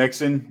 Joe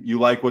Mixon, you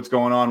like what's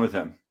going on with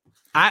him?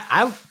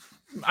 I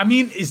I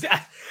mean,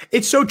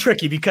 it's so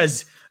tricky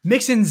because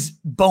Mixon's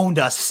boned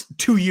us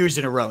 2 years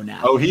in a row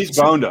now. Oh, he's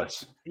boned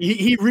us.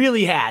 He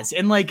really has.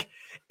 And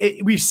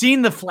we've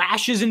seen the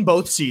flashes in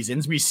both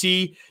seasons. We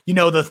see, the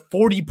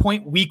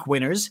 40-point week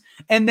winners,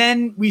 and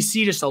then we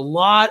see just a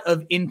lot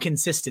of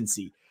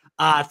inconsistency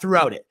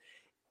throughout it.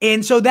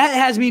 And so that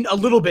has me a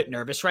little bit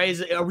nervous, right?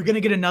 Are we going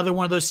to get another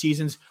one of those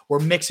seasons where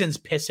Mixon's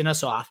pissing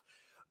us off?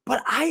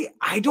 But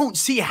I don't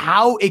see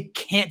how it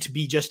can't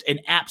be just an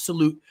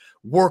absolute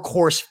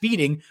workhorse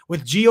feeding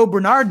with Gio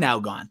Bernard now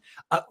gone.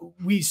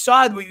 We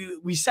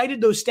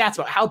cited those stats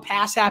about how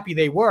pass happy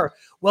they were.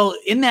 Well,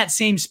 in that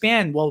same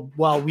span,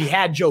 while we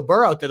had Joe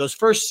Burrow out there, those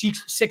first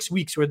 6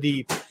 weeks where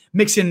the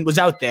Mixon was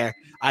out there,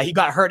 he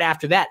got hurt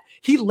after that.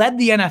 He led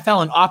the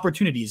NFL in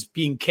opportunities,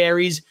 being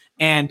carries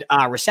and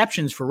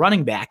receptions for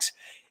running backs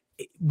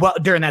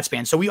during that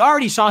span. So we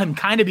already saw him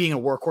kind of being a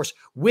workhorse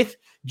with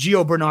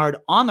Gio Bernard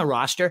on the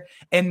roster.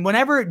 And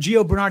whenever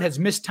Gio Bernard has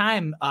missed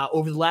time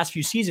over the last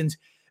few seasons,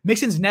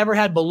 Mixon's never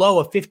had below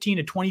a 15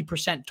 to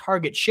 20%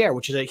 target share,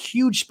 which is a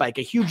huge spike,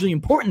 a hugely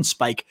important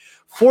spike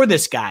for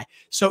this guy.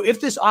 So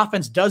if this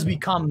offense does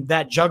become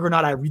that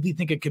juggernaut I really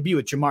think it could be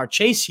with Jamar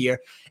Chase here,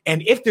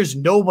 and if there's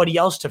nobody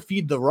else to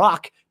feed the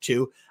rock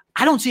to,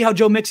 I don't see how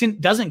Joe Mixon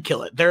doesn't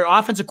kill it. Their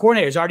offensive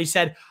coordinator has already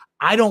said,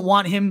 I don't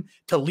want him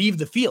to leave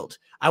the field.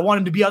 I want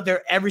him to be out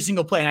there every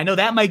single play. And I know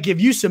that might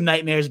give you some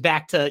nightmares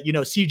back to,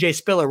 CJ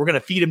Spiller. We're going to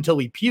feed him till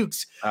he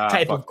pukes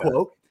type of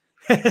quote.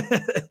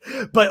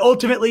 But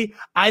ultimately,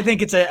 I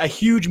think it's a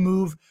huge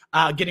move,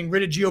 getting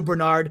rid of Gio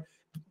Bernard,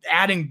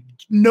 adding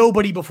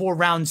nobody before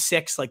round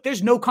 6. Like,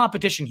 there's no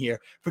competition here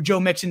for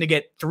Joe Mixon to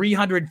get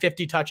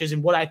 350 touches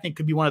in what I think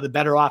could be one of the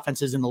better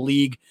offenses in the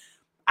league.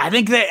 I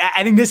think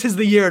this is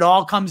the year it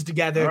all comes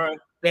together, all right,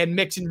 and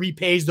Mixon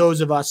repays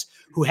those of us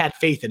who had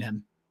faith in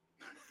him.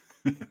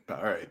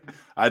 All right.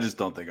 I just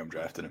don't think I'm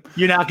drafting him.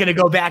 You're not going to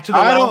go back to the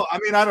I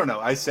don't know.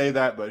 I say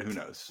that, but who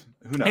knows?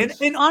 Who knows?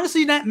 And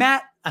honestly,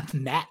 Nat,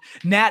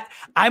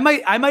 I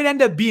might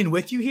end up being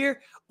with you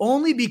here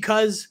only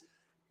because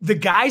the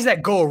guys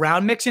that go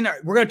around Mixon,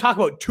 we're going to talk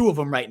about 2 of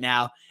them right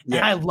now, and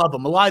I love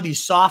them. A lot of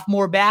these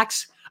sophomore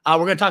backs, we're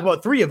going to talk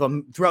about 3 of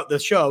them throughout the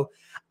show.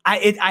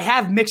 I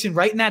have Mixon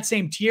right in that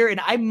same tier,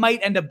 and I might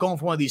end up going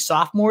for one of these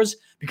sophomores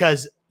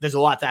because there's a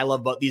lot that I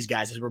love about these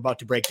guys as we're about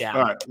to break down.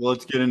 All right, well,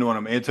 let's get into one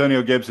of them.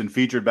 Antonio Gibson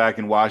featured back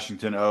in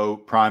Washington,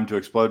 primed to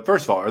explode.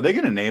 First of all, are they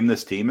going to name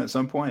this team at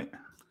some point?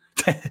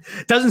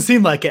 Doesn't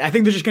seem like it. I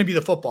think they're just going to be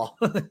the football.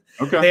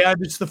 Okay. They are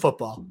just the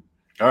football.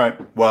 All right.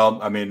 Well,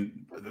 I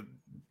mean,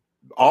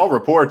 all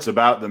reports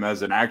about them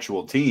as an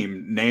actual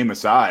team, name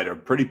aside, are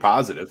pretty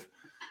positive.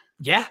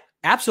 Yeah.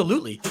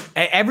 Absolutely.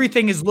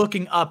 Everything is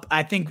looking up.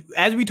 I think,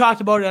 as we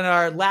talked about in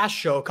our last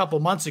show a couple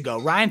months ago,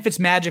 Ryan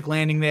Fitzmagic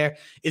landing there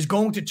is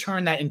going to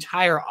turn that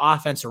entire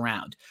offense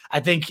around. I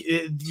think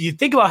you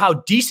think about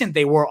how decent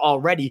they were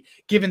already,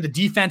 given the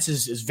defense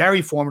is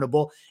very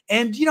formidable.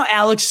 And,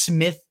 Alex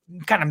Smith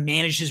kind of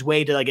managed his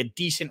way to like a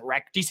decent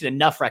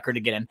enough record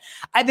to get in.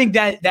 I think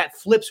that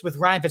flips with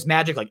Ryan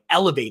Fitzmagic, like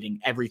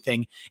elevating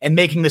everything and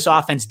making this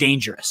offense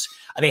dangerous.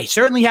 They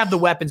certainly have the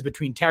weapons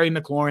between Terry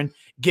McLaurin,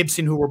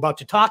 Gibson, who we're about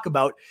to talk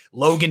about.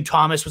 Logan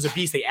Thomas was a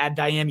beast. They add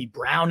Diami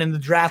Brown in the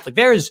draft. Like,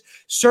 there is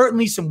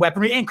certainly some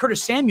weaponry, and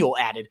Curtis Samuel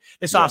added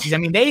this offseason. I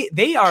mean,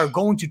 they are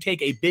going to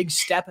take a big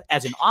step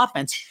as an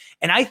offense.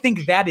 And I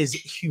think that is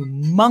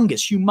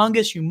humongous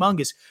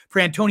for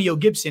Antonio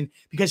Gibson,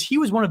 because he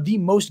was one of the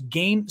most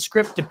game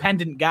script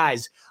dependent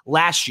guys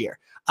last year.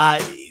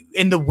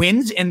 In the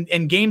wins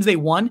and games they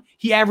won,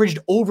 he averaged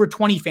over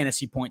 20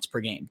 fantasy points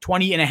per game,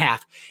 20 and a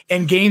half.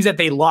 In games that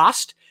they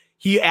lost,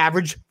 he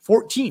averaged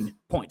 14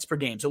 points per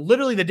game. So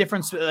literally the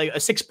difference, like a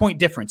 6-point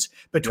difference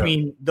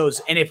between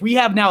those. And if we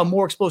have now a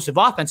more explosive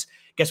offense,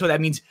 guess what that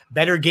means?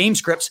 Better game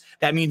scripts.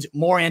 That means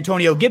more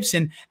Antonio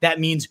Gibson. That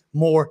means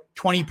more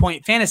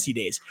 20-point fantasy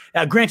days.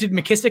 Granted,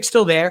 McKissick's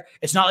still there.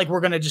 It's not like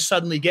we're going to just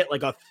suddenly get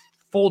like a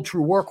full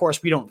true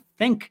workhorse. We don't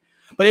think.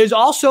 But there's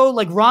also,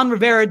 like, Ron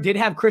Rivera did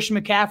have Christian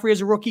McCaffrey as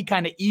a rookie,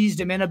 kind of eased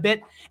him in a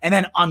bit, and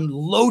then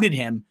unloaded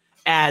him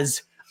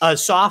as a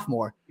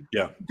sophomore.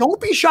 Yeah. Don't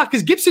be shocked,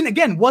 because Gibson,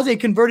 again, was a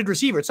converted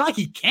receiver. It's not like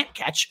he can't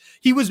catch.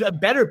 He was a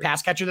better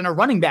pass catcher than a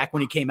running back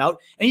when he came out,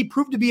 and he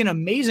proved to be an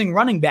amazing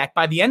running back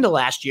by the end of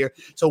last year.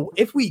 So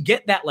if we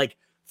get that, like,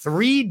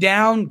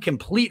 3-down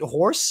complete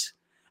horse,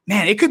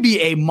 man, it could be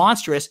a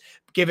monstrous,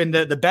 given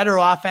the better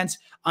offense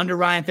under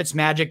Ryan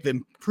Fitzmagic, the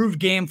improved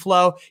game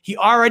flow. He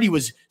already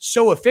was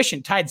so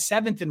efficient, tied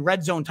 7th in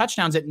red zone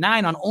touchdowns at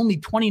 9 on only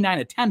 29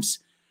 attempts.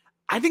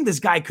 I think this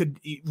guy could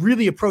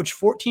really approach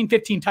 14,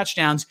 15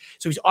 touchdowns.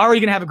 So he's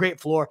already going to have a great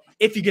floor.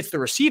 If he gets the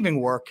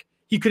receiving work,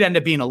 he could end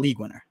up being a league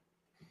winner.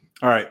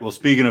 All right. Well,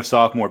 speaking of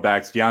sophomore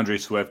backs, DeAndre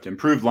Swift,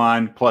 improved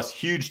line plus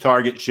huge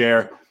target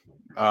share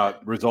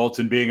results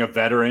in being a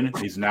veteran.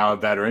 He's now a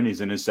veteran.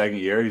 He's in his 2nd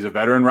year. He's a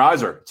veteran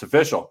riser. It's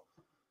official.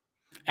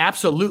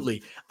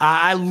 Absolutely.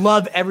 I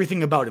love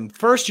everything about him.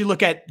 First, you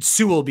look at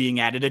Sewell being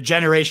added, a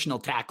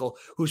generational tackle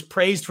who's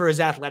praised for his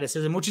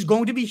athleticism, which is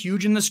going to be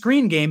huge in the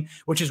screen game,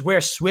 which is where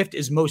Swift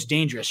is most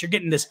dangerous. You're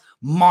getting this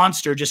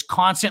monster just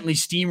constantly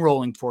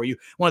steamrolling for you.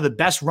 One of the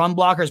best run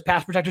blockers,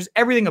 pass protectors,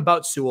 everything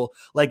about Sewell,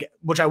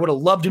 which I would have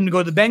loved him to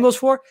go to the Bengals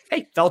for.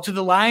 Hey, fell to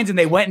the Lions and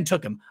they went and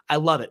took him. I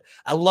love it.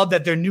 I love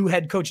that their new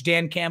head coach,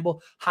 Dan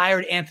Campbell,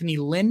 hired Anthony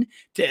Lynn,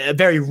 a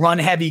very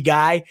run-heavy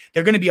guy.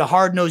 They're going to be a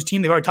hard-nosed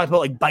team. They've already talked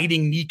about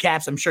biting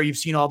kneecaps. I'm sure you've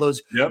seen all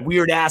those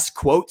weird ass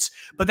quotes,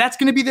 but that's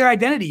going to be their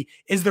identity,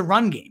 is the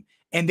run game.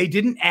 And they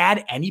didn't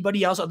add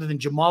anybody else other than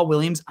Jamal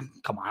Williams.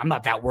 Come on, I'm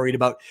not that worried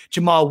about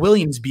Jamal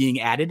Williams being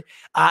added.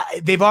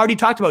 They've already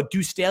talked about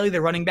Deuce Staley,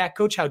 the running back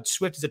coach, how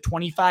Swift is a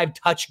 25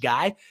 touch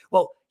guy.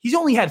 Well, he's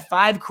only had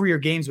 5 career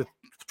games with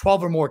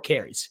 12 or more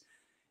carries.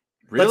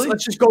 Really?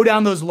 Let's just go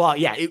down those laws.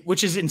 Yeah,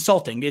 which is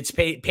insulting. It's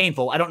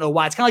painful. I don't know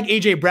why. It's kind of like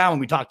A.J. Brown when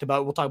we talked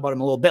about. We'll talk about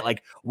him a little bit.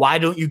 Why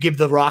don't you give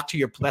the rock to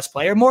your best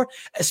player more,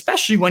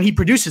 especially when he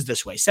produces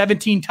this way?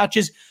 17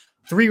 touches,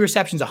 3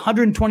 receptions,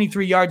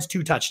 123 yards,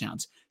 2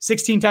 touchdowns.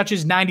 16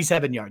 touches,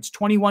 97 yards.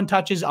 21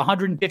 touches,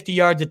 150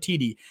 yards, a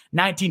TD.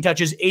 19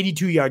 touches,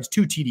 82 yards,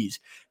 2 TDs.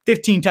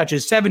 15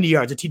 touches, 70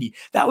 yards, a TD.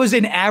 That was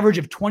an average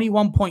of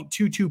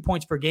 21.22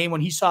 points per game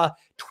when he saw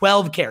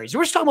 12 carries.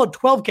 We're just talking about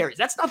 12 carries.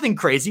 That's nothing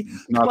crazy.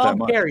 Not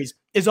 12 carries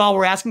is all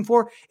we're asking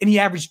for, and he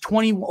averaged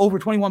over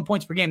 21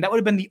 points per game. That would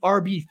have been the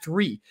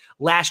RB3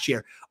 last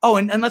year. Oh,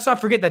 and let's not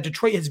forget that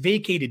Detroit has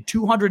vacated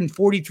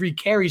 243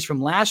 carries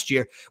from last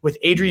year with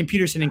Adrian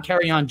Peterson and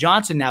Kerryon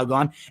Johnson now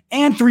gone,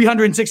 and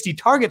 360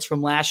 targets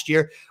from last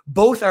year.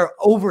 Both are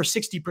over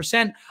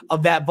 60%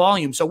 of that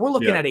volume. So we're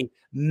looking at a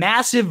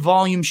massive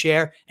volume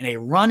share and a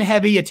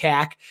run-heavy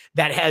attack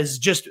that has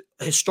just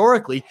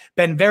historically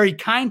been very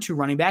kind to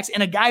running backs,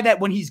 and a guy that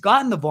when he's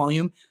gotten the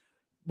volume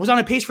was on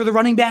a pace for the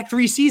running back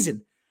 3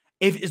 season.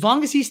 As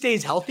long as he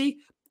stays healthy,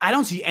 I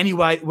don't see any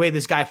way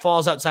this guy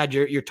falls outside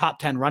your top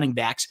 10 running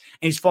backs,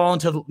 and he's fallen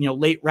to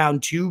late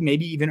round 2,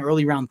 maybe even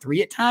early round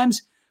 3 at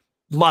times.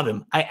 Love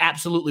him. I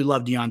absolutely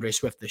love DeAndre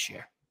Swift this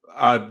year.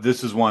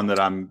 This is one that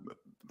I'm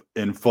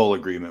in full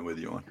agreement with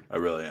you on. I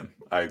really am.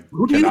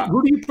 Who do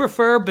you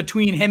prefer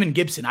between him and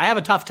Gibson? I have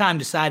a tough time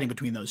deciding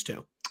between those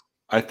two.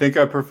 I think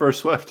I prefer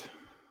Swift.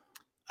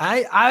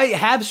 I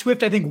have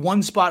Swift, I think,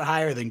 1 spot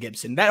higher than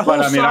Gibson. I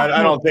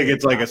don't think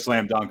it's like a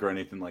slam dunk or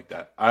anything like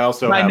that. I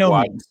also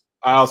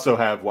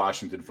have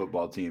Washington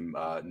football team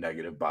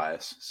negative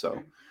bias,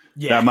 so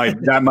that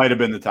might have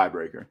been the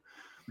tiebreaker.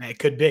 It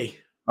could be.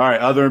 All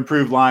right, other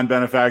improved line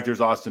benefactors: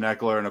 Austin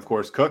Eckler, and of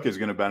course Cook is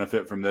going to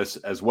benefit from this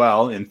as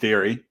well, in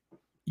theory.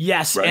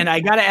 Yes, right? And I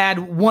got to add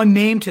one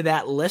name to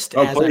that list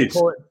I pull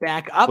it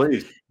back up.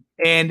 Please.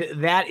 And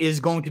that is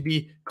going to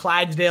be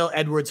Clydesdale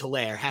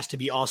Edwards-Helaire, has to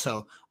be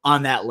also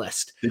on that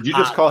list. Did you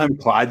just call him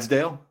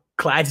Clydesdale?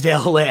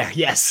 Clydesdale-Helaire,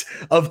 yes.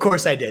 Of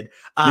course I did.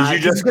 Did you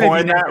just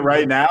coin that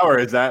right now, or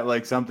is that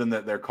like something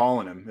that they're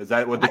calling him? Is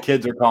that what the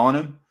kids are calling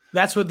him?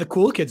 That's what the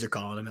cool kids are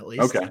calling him, at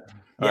least. Okay.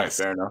 All right,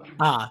 fair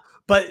enough.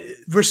 But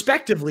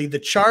respectively, the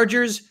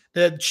Chargers,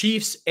 the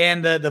Chiefs,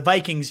 and the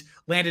Vikings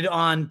landed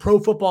on Pro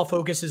Football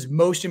Focus's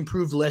most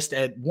improved list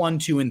at 1,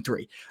 2, and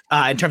 3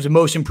 in terms of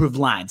most improved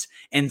lines.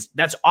 And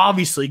that's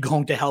obviously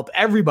going to help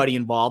everybody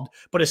involved,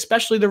 but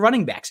especially the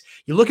running backs.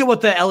 You look at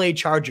what the LA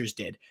Chargers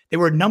did. They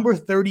were number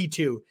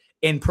 32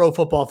 in Pro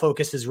Football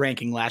Focus's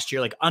ranking last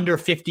year, under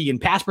 50 in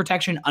pass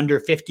protection, under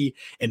 50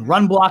 in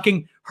run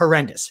blocking.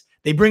 Horrendous.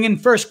 They bring in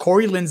first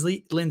Corey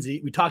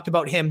Linsley. We talked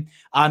about him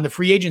on the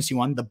free agency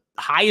one, the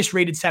highest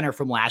rated center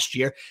from last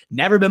year,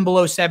 never been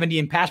below 70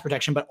 in pass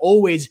protection, but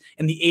always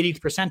in the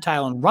 80th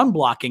percentile in run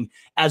blocking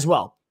as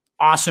well.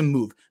 Awesome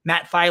move.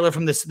 Matt Filer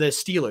from the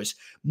Steelers,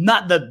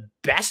 not the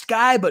best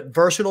guy, but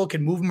versatile,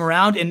 can move him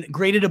around, and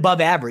graded above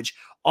average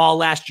all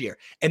last year.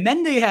 And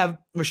then they have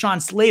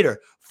Rashawn Slater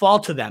fall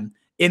to them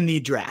in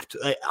the draft.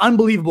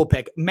 Unbelievable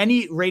pick.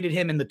 Many rated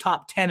him in the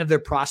top 10 of their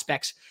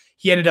prospects.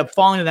 He ended up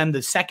falling to them,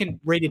 the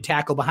second-rated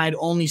tackle behind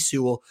only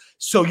Sewell.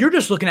 So you're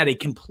just looking at a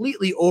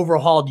completely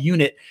overhauled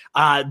unit.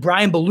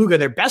 Brian Beluga,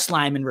 their best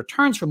lineman,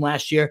 returns from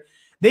last year.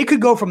 They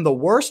could go from the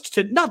worst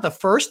to not the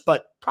first,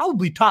 but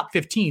probably top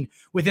 15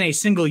 within a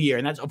single year.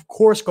 And that's, of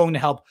course, going to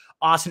help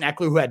Austin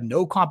Eckler, who had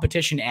no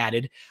competition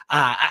added.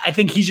 I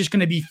think he's just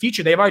going to be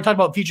featured. They've already talked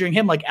about featuring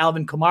him like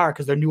Alvin Kamara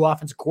because their new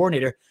offensive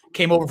coordinator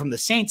came over from the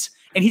Saints,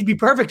 and he'd be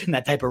perfect in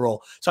that type of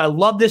role. So I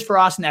love this for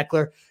Austin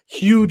Eckler.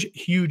 Huge,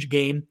 huge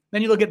game.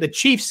 Then you look at the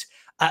Chiefs.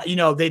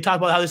 They talk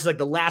about how this is like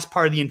the last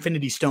part of the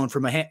Infinity Stone for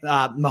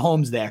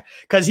Mahomes there,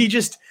 because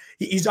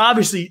he's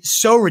obviously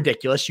so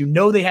ridiculous.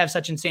 They have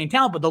such insane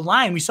talent, but the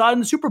line, we saw it in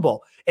the Super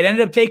Bowl. It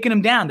ended up taking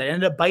him down. That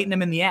ended up biting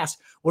him in the ass.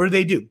 What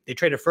do? They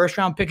trade a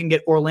first-round pick and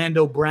get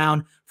Orlando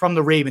Brown from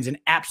the Ravens, an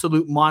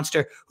absolute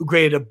monster who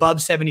graded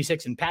above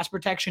 76 in pass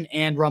protection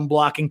and run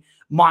blocking.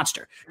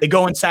 Monster. They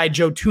go inside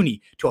Joe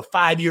Thuney to a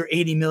 5-year,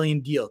 $80 million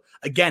deal.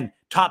 Again,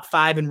 top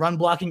 5 in run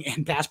blocking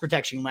and pass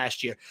protection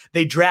last year.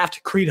 They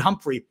draft Creed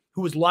Humphrey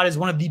who was lauded as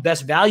one of the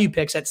best value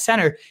picks at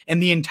center in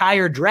the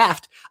entire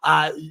draft.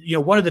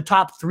 One of the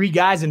top 3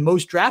 guys in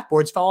most draft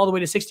boards fell all the way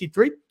to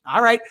 63.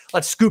 All right,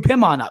 let's scoop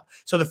him on up.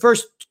 So the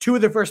first 2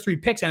 of the first 3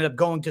 picks ended up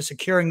going to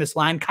securing this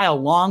line. Kyle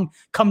Long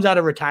comes out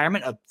of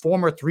retirement, a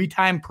former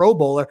 3-time Pro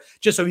Bowler,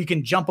 just so he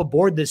can jump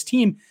aboard this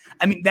team.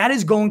 I mean, that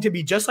is going to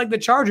be, just like the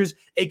Chargers,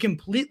 a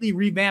completely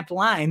revamped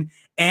line.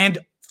 And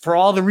for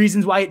all the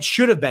reasons why it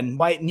should have been,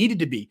 why it needed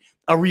to be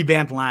a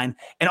revamped line.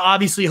 And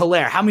obviously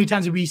Hilaire, how many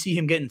times did we see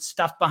him getting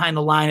stuffed behind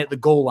the line at the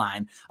goal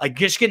line, like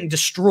just getting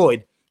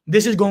destroyed?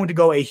 This is going to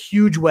go a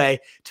huge way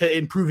to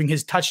improving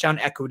his touchdown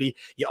equity.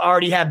 You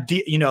already have,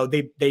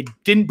 they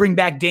didn't bring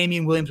back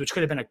Damian Williams, which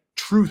could have been a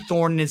true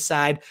thorn in his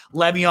side.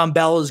 Le'Veon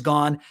Bell is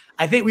gone.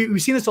 I think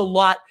we've seen this a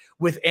lot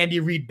with Andy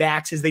Reid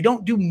backs, is they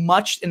don't do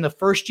much in the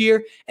first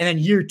year, and then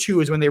year 2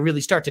 is when they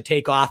really start to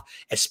take off,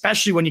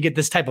 especially when you get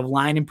this type of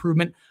line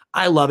improvement.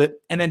 I love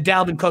it. And then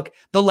Dalvin Cook,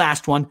 the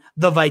last one,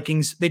 the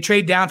Vikings. They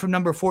trade down from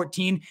number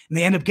 14, and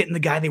they end up getting the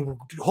guy they were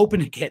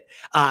hoping to get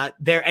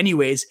there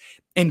anyways.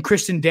 And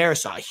Christian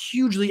Darrisaw, a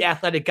hugely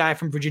athletic guy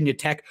from Virginia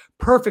Tech,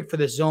 perfect for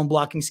this zone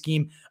blocking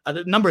scheme.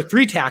 The number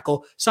 3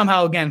 tackle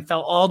somehow, again,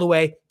 fell all the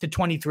way to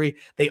 23.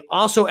 They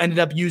also ended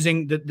up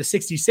using the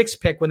 66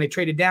 pick when they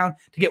traded down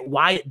to get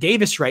Wyatt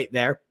Davis right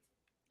there,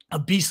 a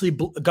beastly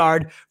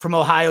guard from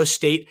Ohio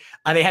State.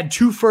 They had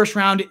 2 a first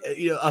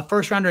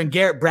rounder and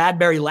Garrett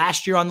Bradbury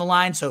last year on the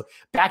line. So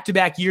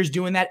back-to-back years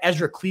doing that.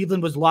 Ezra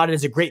Cleveland was lauded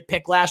as a great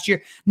pick last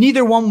year.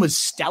 Neither one was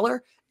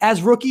stellar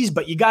as rookies,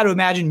 but you got to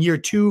imagine year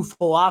 2,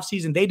 full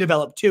offseason, they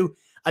developed too.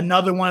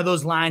 Another one of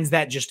those lines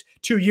that just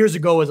 2 years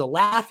ago was a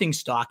laughing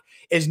stock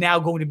is now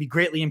going to be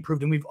greatly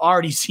improved. And we've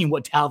already seen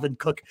what Dalvin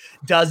Cook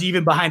does,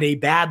 even behind a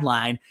bad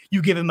line.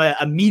 You give him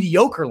a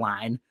mediocre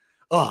line.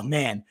 Oh,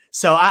 man.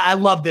 So I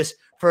love this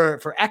for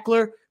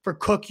Eckler, for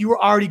Cook. You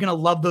were already going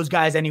to love those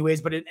guys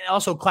anyways, but it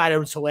also Clyde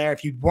Edwards-Helaire,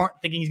 if you weren't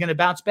thinking he's going to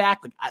bounce back,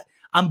 like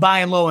I'm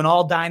buying low in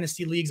all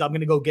dynasty leagues. I'm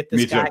going to go get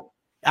this guy.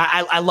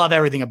 I love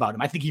everything about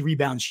him. I think he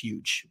rebounds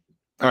huge.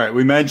 All right.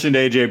 We mentioned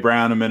A.J.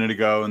 Brown a minute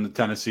ago in the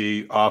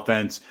Tennessee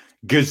offense.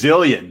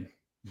 Gazillion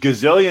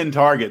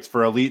targets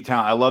for elite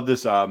talent. I love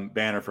this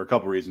banner for a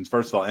couple reasons.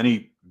 First of all,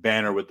 any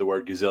banner with the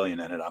word gazillion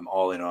in it, I'm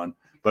all in on.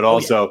 But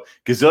also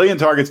gazillion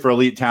targets for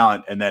elite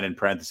talent, and then in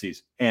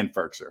parentheses, and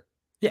Ferkser.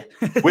 Yeah.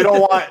 We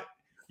don't want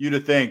you to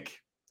think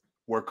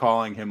we're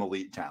calling him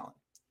elite talent.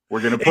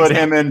 We're going to put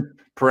him in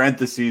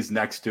parentheses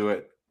next to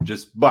it.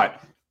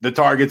 But the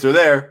targets are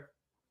there.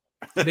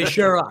 They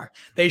sure are.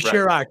 They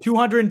sure are.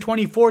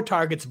 224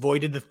 targets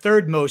voided, the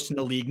 3rd most in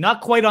the league. Not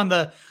quite on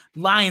the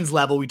Lions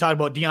level. We talked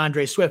about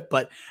DeAndre Swift,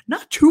 but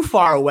not too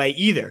far away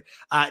either.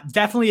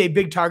 Definitely a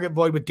big target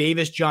void with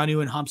Davis, Jonnu,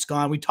 and Humps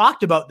gone. We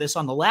talked about this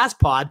on the last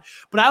pod,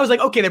 but I was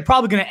like, okay, they're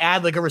probably going to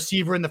add like a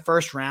receiver in the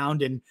first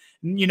round. And,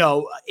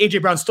 A.J.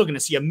 Brown's still going to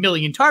see 1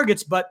 million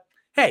targets, but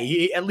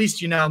hey, at least,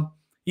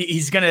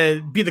 he's going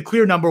to be the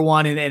clear number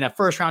 1 and a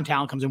first round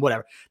talent comes in,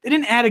 whatever. They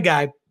didn't add a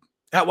guy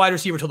at wide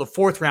receiver till the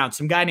 4th round,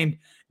 some guy named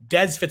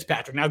Dez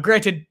Fitzpatrick. Now,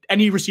 granted,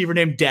 any receiver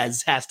named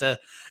Dez has to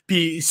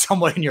be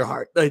somewhat in your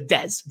heart.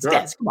 Dez, it's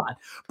Dez, come on.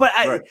 But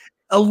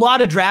a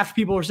lot of draft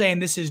people were saying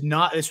this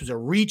was a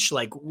reach.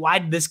 Like, why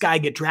did this guy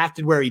get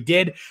drafted where he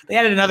did? They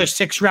added another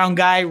 6th-round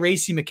guy,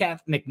 Racey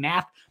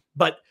McNabb,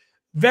 but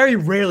very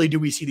rarely do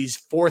we see these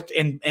 4th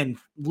and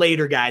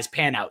later guys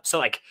pan out. So,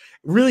 like,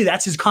 really,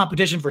 that's his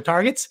competition for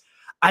targets.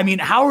 I mean,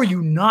 how are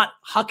you not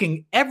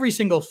hucking every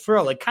single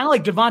throw? Like, kind of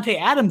like Devontae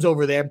Adams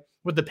over there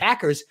with the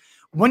Packers.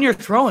 When you're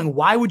throwing,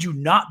 why would you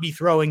not be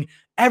throwing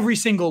every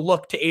single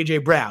look to A.J.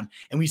 Brown?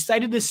 And we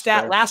cited this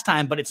stat last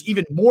time, but it's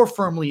even more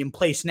firmly in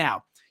place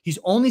now. He's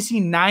only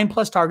seen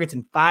 9+ targets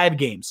in 5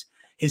 games.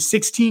 His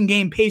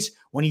 16-game pace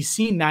when he's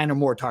seen 9 or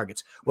more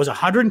targets was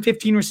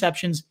 115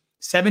 receptions,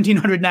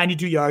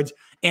 1,792 yards,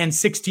 and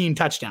 16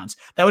 touchdowns.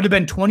 That would have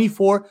been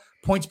 24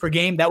 points per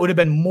game. That would have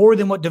been more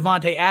than what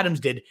Devontae Adams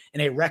did in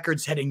a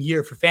record-setting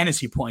year for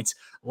fantasy points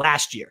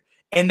last year.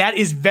 And that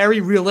is very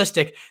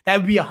realistic. That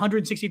would be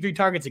 163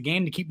 targets a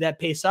game to keep that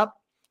pace up.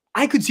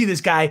 I could see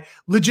this guy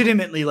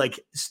legitimately, like,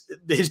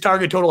 his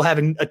target total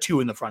having a 2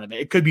 in the front of it.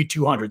 It could be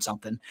 200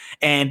 something.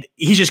 And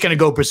he's just going to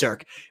go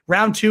berserk.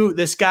 Round 2,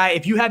 this guy,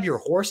 if you have your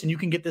horse and you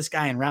can get this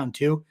guy in round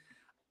 2,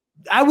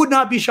 I would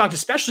not be shocked,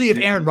 especially if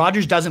Aaron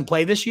Rodgers doesn't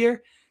play this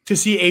year, to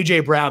see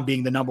A.J. Brown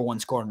being the number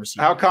 1 scoring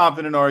receiver. How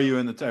confident are you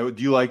in do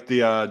you like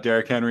the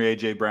Derrick Henry,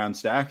 A.J. Brown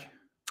stack?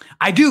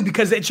 I do,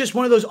 because it's just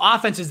one of those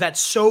offenses that's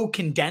so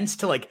condensed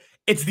to, like,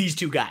 it's these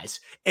 2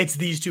 guys. It's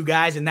these 2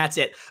 guys, and that's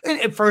it.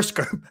 And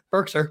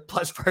Ferkser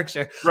plus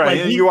Ferkser.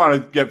 Right. Like, you want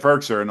to get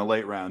Ferkser in the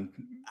late round.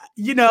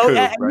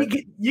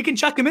 Right? You can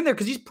chuck him in there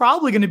because he's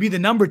probably going to be the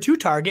number 2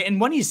 target. And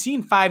when he's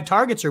seen 5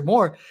 targets or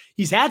more,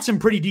 he's had some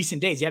pretty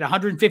decent days. He had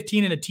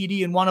 115 and a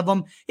TD in one of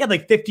them. He had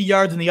like 50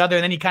 yards in the other,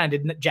 and then he kind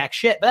of did jack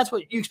shit. But that's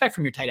what you expect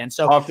from your tight end.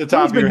 So off the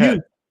top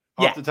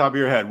of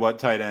your head, what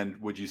tight end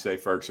would you say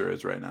Ferkser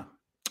is right now?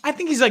 I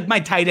think he's like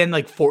my tight end,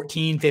 like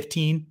 14,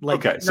 15.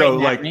 Like, okay, so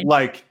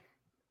like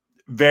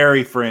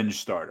very fringe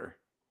starter.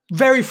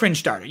 Very fringe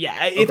starter. Yeah.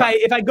 Okay.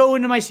 If I go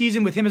into my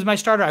season with him as my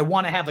starter, I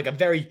want to have like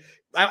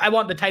I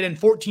want the tight end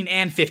 14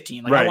 and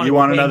 15. Like, right. You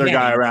want another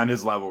guy around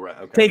his level. Right.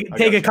 Okay.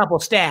 Take a couple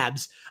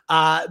stabs.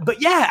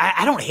 But yeah,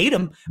 I don't hate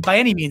him by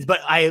any means, but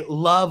I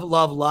love,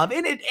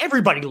 and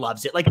everybody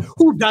loves it. Like,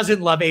 who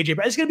doesn't love AJ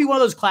Brown? It's going to be one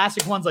of those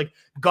classic ones like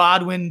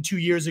Godwin 2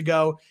 years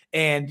ago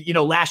and,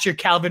 last year,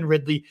 Calvin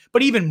Ridley,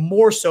 but even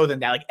more so than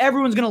that. Like,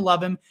 everyone's going to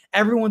love him.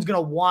 Everyone's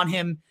going to want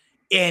him.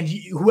 And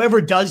whoever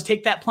does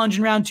take that plunge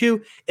in round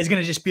 2 is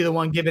going to just be the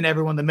one giving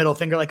everyone the middle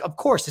finger. Like, of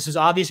course, this is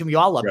obvious and we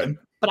all loved him,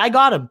 but I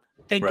got him.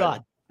 Thank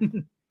God.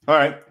 All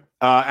right.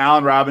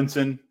 Allen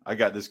Robinson. I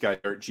got this guy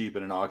dirt cheap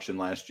in an auction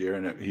last year,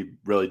 and he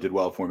really did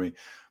well for me.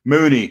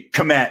 Mooney,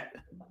 Kmet,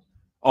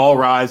 all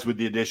rise with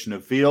the addition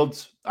of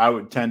Fields. I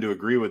would tend to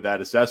agree with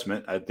that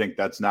assessment. I think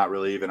that's not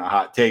really even a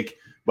hot take.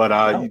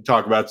 But you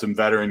talk about some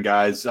veteran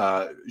guys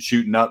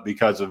shooting up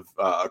because of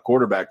a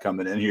quarterback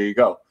coming in. Here you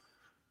go.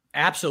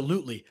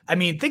 Absolutely. I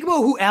mean, think about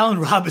who Allen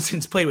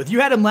Robinson's played with.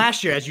 You had him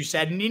last year, as you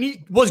said, and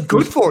he was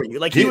good for you.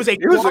 Like he was a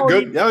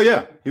good. Oh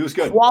yeah, he was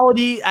good.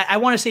 Quality. I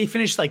want to say he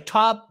finished like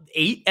top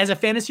 8 as a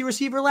fantasy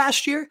receiver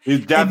last year. He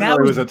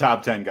definitely was a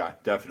top 10 guy.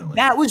 Definitely.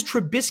 That was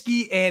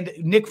Trubisky and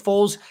Nick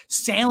Foles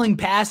sailing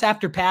pass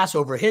after pass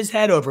over his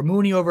head, over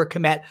Mooney, over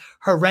Kmet.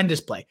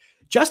 Horrendous play.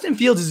 Justin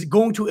Fields is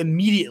going to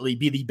immediately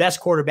be the best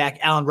quarterback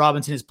Allen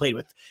Robinson has played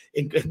with.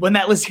 When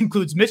that list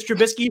includes Mitch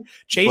Trubisky,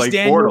 Chase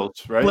Daniel,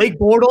 Blake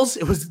Bortles,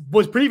 it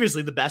was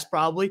previously the best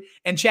probably,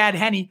 and Chad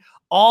Henne,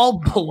 all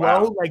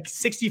below like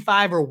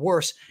 65 or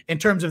worse in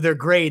terms of their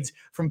grades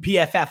from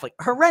PFF. Like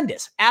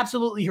horrendous,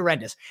 absolutely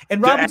horrendous.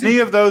 And Robinson, do any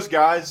of those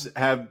guys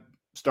have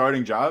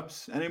starting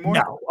jobs anymore?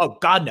 No. Oh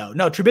God, no.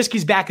 No,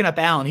 Trubisky's backing up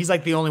Allen. He's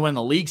like the only one in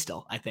the league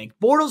still, I think.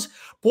 Bortles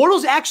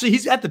actually,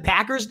 he's at the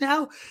Packers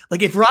now.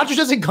 Like if Rodgers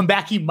doesn't come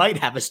back, he might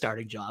have a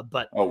starting job.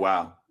 But oh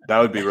wow, that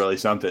would be really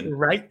something,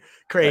 right?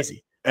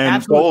 Crazy. And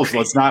absolutely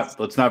Foles, crazy.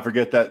 let's not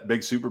forget that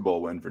big Super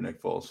Bowl win for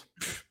Nick Foles.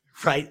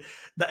 Right.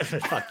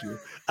 Fuck you.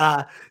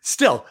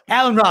 Still,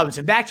 Allen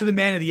Robinson, back to the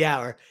man of the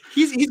hour.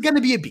 He's going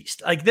to be a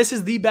beast. Like this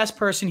is the best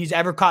person he's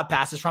ever caught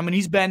passes from, and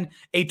he's been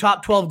a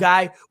top 12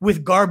 guy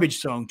with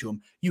garbage thrown to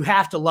him. You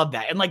have to love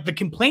that. And like the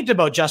complaint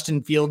about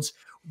Justin Fields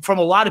from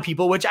a lot of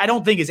people, which I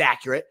don't think is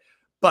accurate,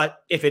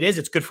 but if it is,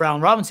 it's good for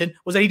Allen Robinson,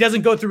 was that he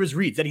doesn't go through his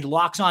reads, that he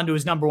locks onto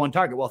his number one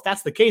target. Well, if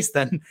that's the case,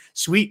 then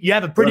sweet. You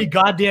have a pretty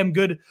goddamn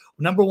good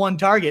number one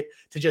target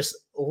to just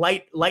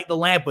light the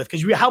lamp with.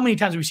 Because how many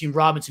times have we seen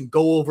Robinson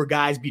go over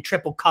guys, be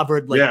triple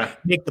covered,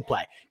 make the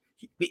play?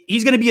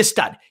 He's going to be a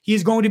stud.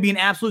 He's going to be an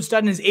absolute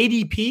stud. And his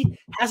ADP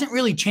hasn't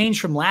really changed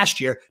from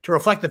last year to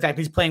reflect the fact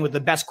that he's playing with the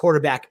best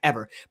quarterback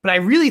ever. But I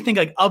really think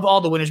like of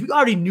all the winners, we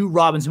already knew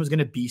Robinson was going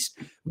to beast.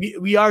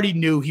 We already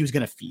knew he was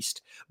going to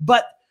feast.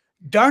 But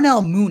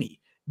Darnell Mooney,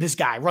 this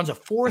guy runs a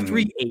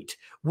 4.38,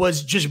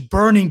 was just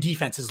burning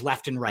defenses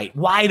left and right,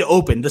 wide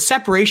open. The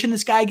separation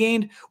this guy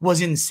gained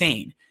was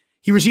insane.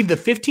 He received the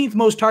 15th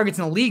most targets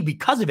in the league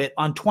because of it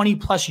on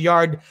 20-plus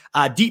yard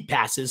deep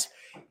passes,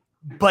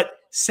 but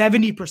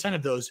 70%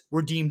 of those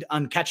were deemed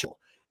uncatchable.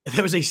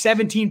 There was a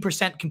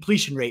 17%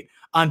 completion rate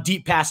on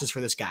deep passes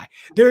for this guy.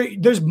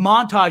 There's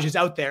montages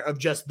out there of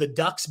just the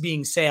Ducks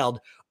being sailed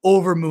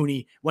over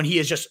Mooney when he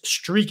is just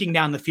streaking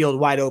down the field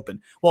wide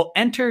open. Well,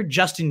 enter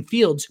Justin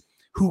Fields,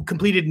 who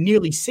completed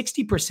nearly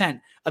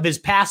 60% of his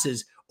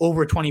passes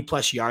over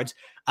 20-plus yards.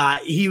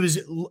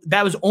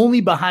 That was only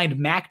behind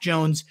Mac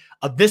Jones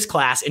of this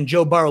class and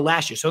Joe Burrow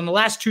last year. So in the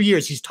last 2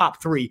 years, he's top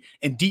 3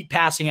 in deep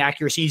passing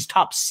accuracy. He's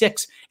top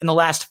 6 in the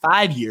last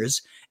 5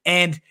 years.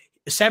 And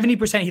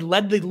 70%, he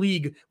led the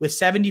league with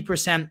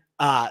 70%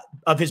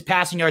 of his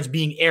passing yards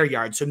being air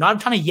yards. So not a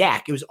ton of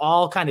yak. It was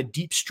all kind of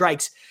deep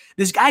strikes.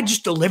 This guy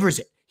just delivers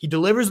it. He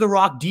delivers the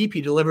rock deep.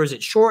 He delivers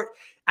it short.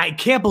 I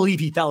can't believe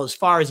he fell as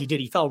far as he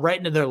did. He fell right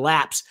into their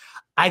laps.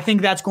 I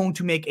think that's going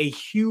to make a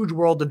huge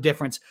world of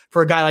difference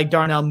for a guy like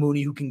Darnell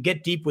Mooney, who can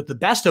get deep with the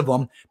best of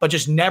them, but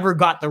just never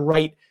got the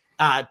right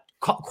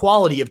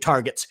quality of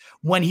targets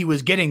when he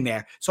was getting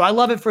there. So I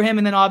love it for him.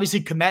 And then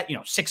obviously Kmet,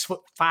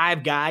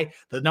 6'5" guy,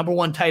 the number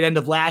one tight end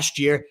of last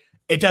year.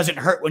 It doesn't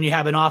hurt when you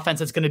have an offense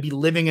that's going to be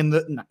living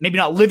in maybe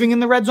not living in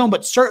the red zone,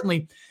 but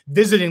certainly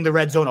visiting the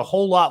red zone a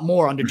whole lot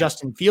more under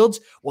Justin Fields.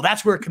 Well,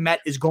 that's where Kmet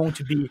is going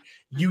to be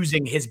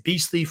using his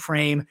beastly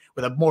frame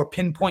with a more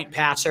pinpoint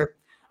passer.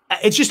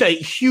 It's just a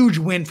huge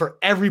win for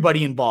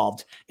everybody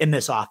involved in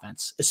this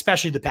offense,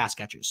 especially the pass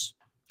catchers.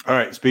 All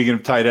right. Speaking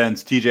of tight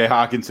ends, TJ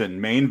Hawkinson,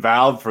 main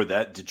valve for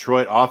that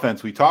Detroit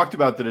offense. We talked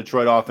about the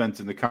Detroit offense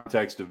in the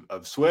context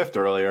of Swift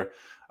earlier,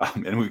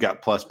 and we've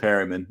got plus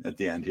Perryman at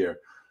the end here.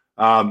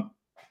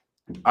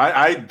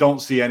 I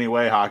don't see any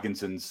way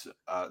Hawkinson's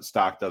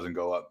stock doesn't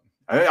go up.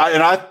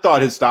 I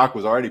thought his stock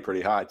was already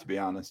pretty high, to be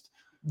honest.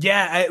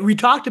 Yeah, we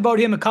talked about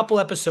him a couple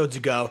episodes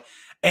ago,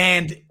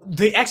 and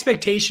the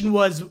expectation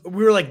was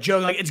we were like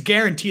joking, like it's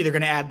guaranteed they're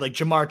going to add like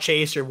Jamar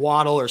Chase or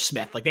Waddle or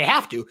Smith. Like they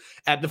have to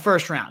at the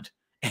first round,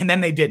 and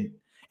then they didn't.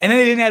 And then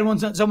they didn't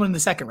add someone in the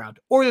second round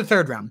or the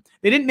third round.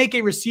 They didn't make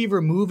a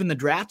receiver move in the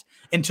draft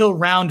until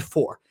round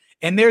 4.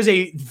 And there's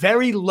a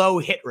very low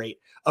hit rate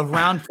of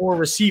round 4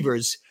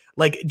 receivers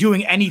like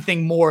doing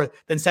anything more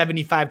than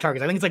 75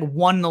 targets. I think it's like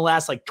one in the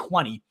last like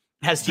 20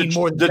 has seen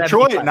more than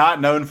Detroit 75.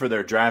 not known for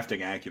their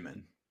drafting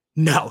acumen.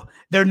 No,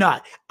 they're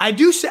not. I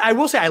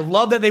will say I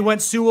love that they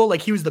went Sewell.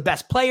 Like he was the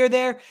best player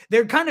there.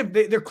 They're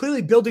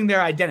clearly building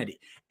their identity.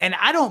 And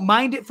I don't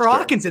mind it for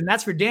Hawkinson.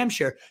 That's for damn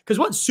sure. Because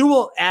what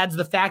Sewell adds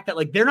the fact that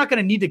like they're not going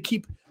to need to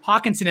keep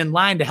Hawkinson in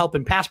line to help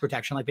in pass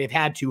protection like they've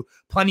had to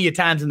plenty of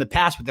times in the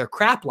past with their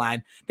crap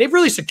line. They've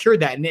really secured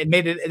that and it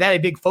made that a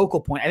big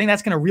focal point. I think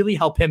that's going to really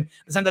help him in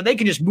the sense that they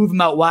can just move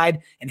him out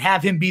wide and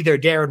have him be their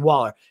Darren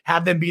Waller,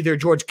 have them be their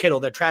George Kittle,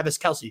 their Travis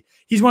Kelce.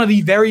 He's one of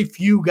the very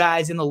few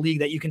guys in the league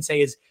that you can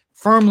say is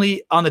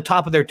firmly on the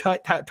top of their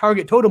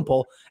target totem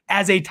pole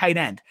as a tight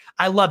end.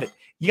 I love it.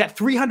 You got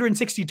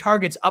 360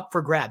 targets up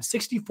for grabs,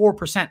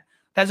 64%.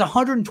 That's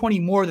 120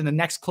 more than the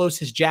next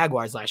closest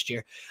Jaguars last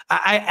year.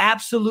 I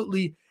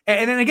absolutely,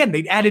 and then again,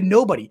 they added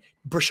nobody.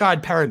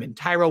 Brashad Perriman,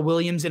 Tyrell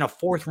Williams in a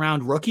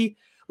 4th-round rookie.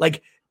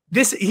 Like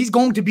this, he's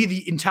going to be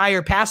the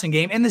entire passing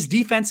game. And this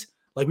defense,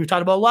 like we've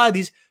talked about a lot of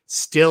these,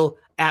 still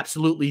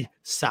absolutely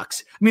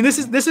sucks. I mean, this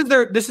is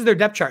their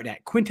depth chart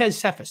net. Quintez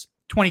Cephas,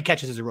 20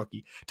 catches as a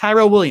rookie.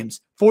 Tyrell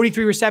Williams,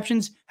 43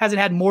 receptions, hasn't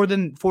had more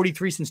than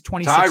 43 since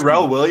 2016.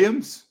 Tyrell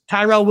Williams.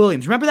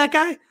 Remember that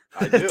guy?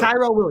 I do.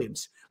 Tyrell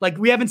Williams. Like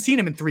we haven't seen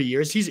him in 3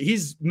 years.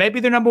 He's maybe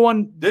their number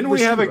one. Didn't we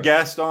receiver. have a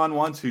guest on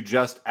once who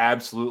just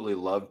absolutely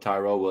loved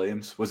Tyrell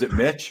Williams? Was it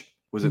Mitch?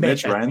 Was it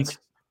Mitch Renz?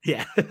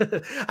 Yeah,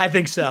 I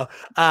think so.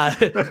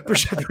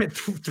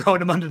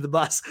 Throwing him under the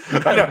bus.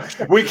 I know.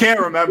 We can't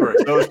remember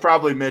it, so it's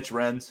probably Mitch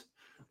Renz.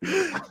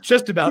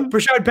 Just about.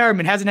 Brashad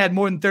Perriman hasn't had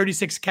more than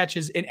 36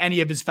 catches in any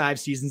of his 5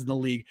 seasons in the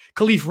league.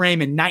 Khalif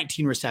Raymond,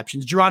 19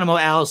 receptions. Geronimo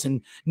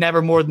Allison,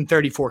 never more than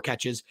 34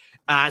 catches.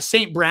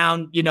 St.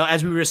 Brown,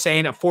 as we were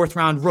saying, a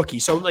 4th-round rookie.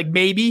 So, like,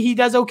 maybe he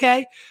does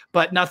okay,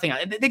 but nothing.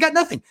 They got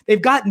nothing.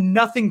 They've got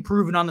nothing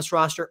proven on this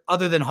roster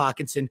other than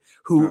Hawkinson,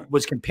 who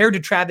was compared to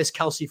Travis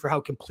Kelce for how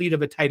complete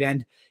of a tight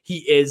end he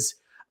is.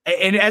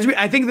 And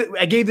I think that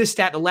I gave this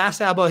stat, the last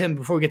stat about him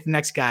before we get to the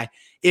next guy,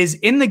 is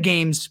in the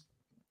games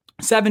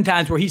 7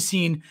 times where he's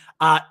seen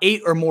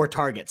 8 or more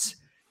targets.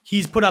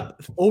 He's put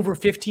up over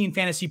 15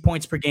 fantasy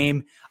points per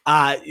game.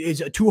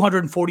 Is a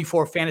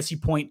 244 fantasy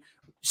point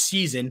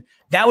season.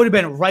 That would have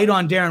been right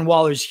on Darren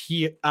Waller's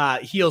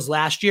heels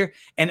last year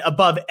and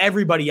above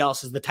everybody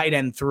else as the tight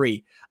end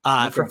 3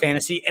 for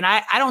fantasy. And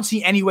I don't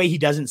see any way he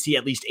doesn't see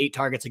at least 8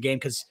 targets a game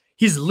because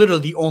he's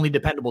literally the only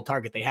dependable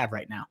target they have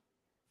right now.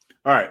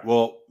 All right.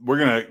 Well, we're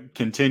going to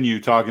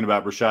continue talking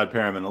about Brashad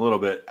Perriman a little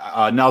bit.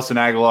 Nelson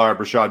Aguilar,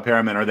 Brashad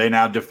Perriman, are they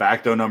now de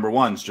facto number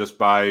ones just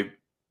because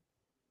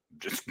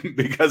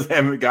they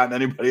haven't gotten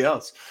anybody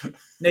else?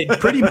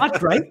 Pretty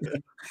much, right?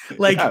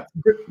 Like, yeah.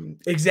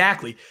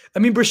 Exactly. I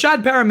mean,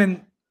 Brashad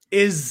Perriman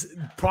is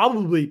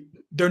probably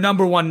their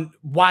number one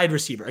wide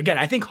receiver. Again,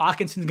 I think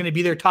Hawkinson's going to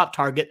be their top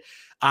target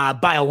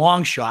by a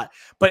long shot.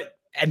 But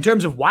in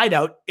terms of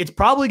wideout, it's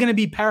probably going to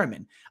be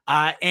Perriman.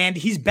 And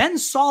he's been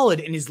solid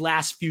in his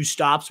last few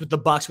stops with the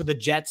Bucs, with the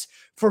Jets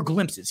for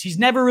glimpses. He's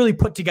never really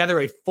put together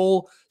a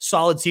full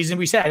solid season.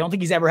 We said, I don't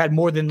think he's ever had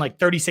more than like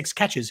 36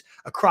 catches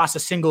across a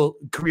single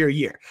career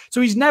year. So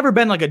he's never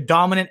been like a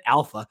dominant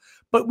alpha,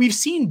 but we've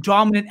seen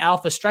dominant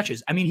alpha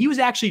stretches. I mean, he was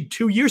actually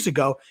 2 years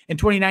ago in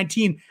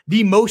 2019,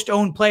 the most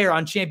owned player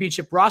on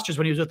championship rosters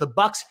when he was with the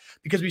Bucs,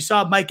 because we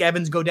saw Mike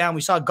Evans go down.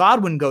 We saw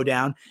Godwin go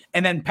down,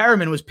 and then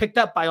Perriman was picked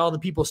up by all the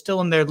people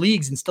still in their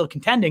leagues and still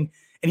contending.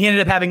 And he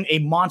ended up having a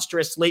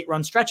monstrous late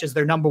run stretch as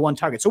their number one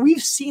target. So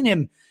we've seen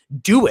him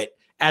do it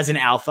as an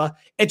alpha.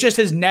 It just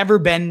has never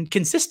been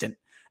consistent.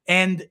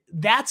 And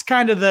that's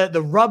kind of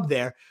the rub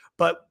there.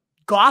 But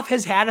Goff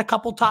has had a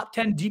couple top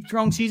 10 deep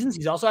throwing seasons.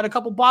 He's also had a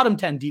couple bottom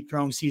 10 deep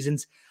throwing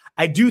seasons.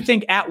 I do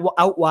think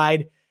out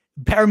wide,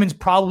 Perriman's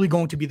probably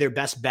going to be their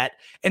best bet.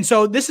 And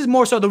so this is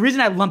more so the reason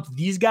I lumped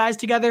these guys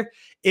together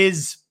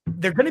is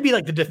they're going to be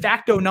like the de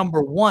facto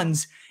number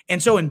ones.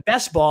 And so in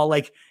best ball,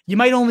 like you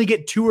might only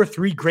get 2 or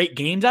 3 great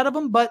games out of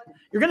them, but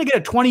you're going to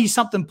get a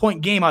 20-something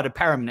point game out of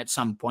Perriman at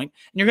some point.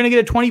 And you're going to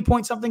get a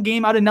 20-point-something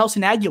game out of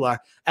Nelson Aguilar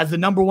as the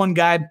number one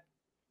guy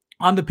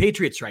on the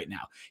Patriots right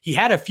now. He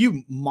had a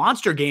few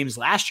monster games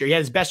last year. He had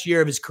his best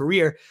year of his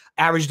career,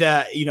 averaged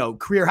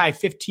career high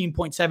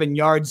 15.7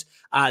 yards,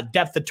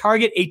 depth of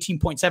target,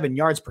 18.7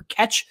 yards per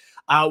catch,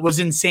 was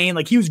insane.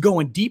 Like he was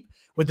going deep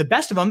with the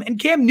best of them. And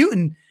Cam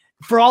Newton,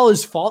 for all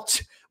his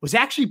faults, was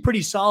actually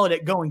pretty solid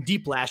at going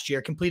deep last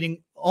year,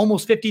 completing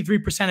almost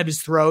 53% of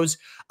his throws,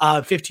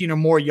 15 or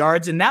more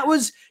yards. And that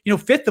was,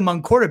 5th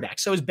among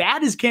quarterbacks. So as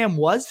bad as Cam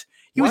was,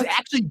 he was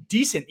actually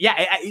decent.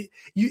 Yeah.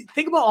 You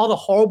think about all the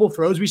horrible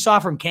throws we saw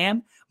from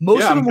Cam.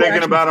 Most of them I'm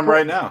thinking about him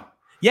right now.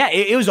 Yeah,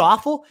 it was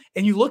awful.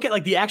 And you look at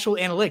like the actual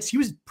analytics, he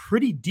was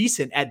pretty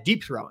decent at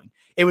deep throwing.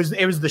 It was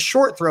the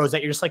short throws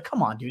that you're just like,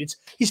 come on, dude,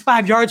 he's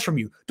 5 yards from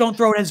you. Don't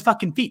throw it at his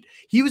fucking feet.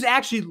 He was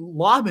actually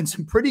lobbing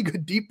some pretty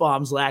good deep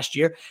bombs last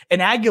year,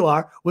 and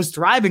Aguilar was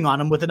thriving on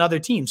him with another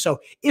team. So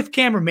if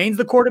Cam remains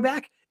the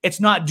quarterback, it's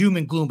not doom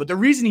and gloom. But the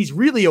reason he's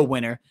really a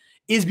winner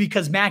is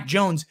because Mac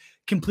Jones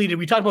completed.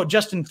 We talked about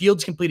Justin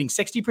Fields completing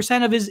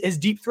 60% of his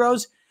deep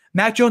throws.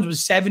 Mac Jones was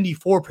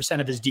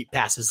 74% of his deep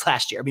passes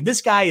last year. I mean,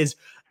 this guy is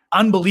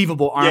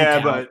unbelievable arm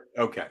talent.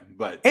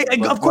 But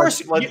of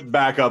course, let's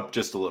back up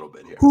just a little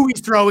bit here. Who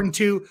he's throwing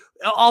to,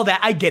 all that,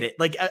 I get it.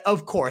 Like,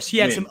 of course, he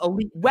had some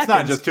elite weapons. It's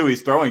not just who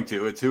he's throwing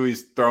to; it's who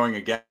he's throwing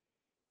against.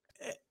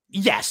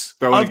 Yes,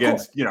 throwing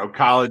against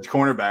college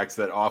cornerbacks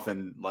that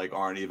often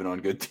aren't even on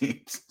good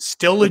teams.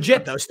 Still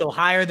legit though, still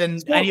higher than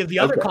any of the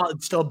other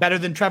college. Still better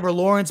than Trevor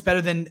Lawrence,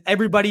 better than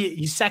everybody.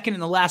 He's second in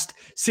the last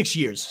 6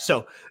 years,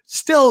 so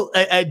still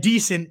a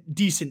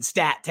decent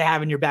stat to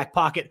have in your back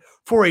pocket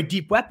for a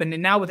deep weapon.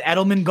 And now with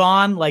Edelman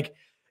gone,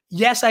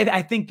 yes,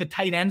 I think the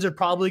tight ends are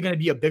probably going to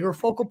be a bigger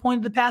focal point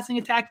of the passing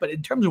attack. But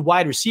in terms of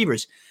wide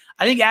receivers,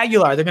 I think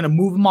Aguilar, they're going to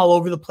move him all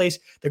over the place.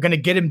 They're going to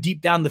get him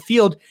deep down the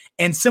field,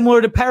 and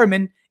similar to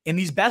Perriman, in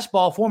these best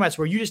ball formats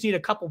where you just need a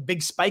couple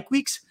big spike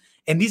weeks,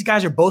 and these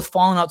guys are both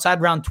falling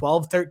outside round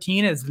 12,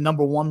 13 as the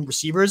number one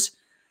receivers,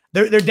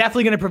 they're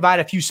definitely going to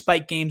provide a few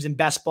spike games in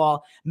best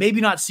ball.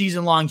 Maybe not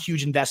season-long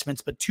huge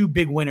investments, but two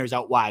big winners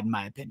out wide, in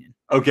my opinion.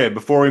 Okay,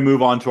 before we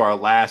move on to our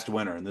last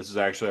winner, and this is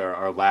actually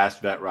our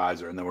last vet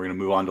riser, and then we're going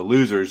to move on to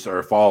losers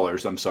or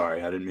fallers. I'm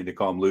sorry, I didn't mean to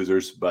call them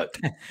losers, but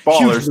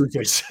fallers.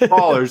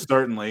 Fallers,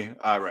 certainly.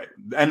 Right.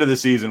 End of the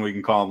season, we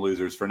can call them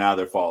losers. For now,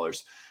 they're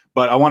fallers.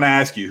 But I want to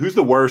ask you, who's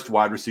the worst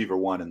wide receiver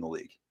one in the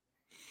league?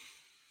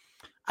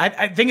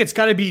 I think it's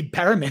got to be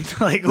Perriman.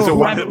 Whoever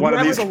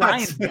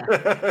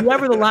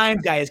the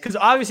Lions guy is. Because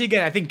obviously,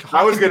 again, I think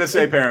I was going to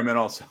say Perriman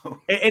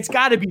also. It's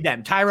got to be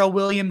them. Tyrell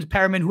Williams,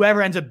 Perriman,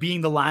 whoever ends up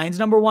being the Lions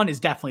number one is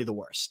definitely the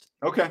worst.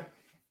 Okay.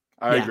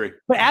 I agree.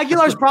 But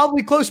Aguilar's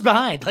probably close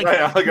behind.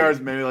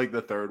 Aguilar's maybe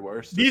the third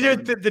worst. These are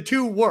the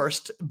two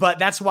worst, but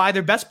that's why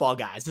they're best ball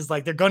guys. It's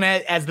they're going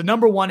to, as the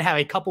number one, have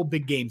a couple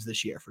big games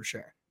this year for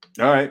sure.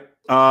 All right.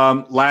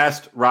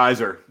 Last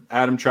riser,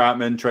 Adam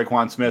Troutman,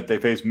 Tre'Quan Smith. They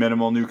face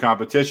minimal new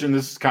competition.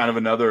 This is kind of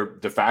another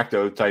de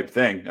facto type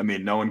thing. I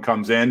mean, no one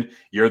comes in,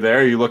 you're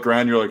there, you look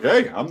around, you're like,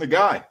 hey, I'm the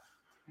guy.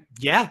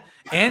 Yeah.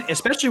 And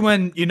especially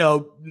when,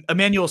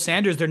 Emmanuel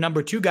Sanders, their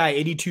number two guy,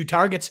 82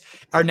 targets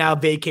are now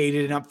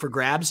vacated and up for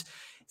grabs.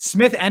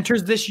 Smith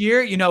enters this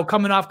year,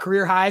 coming off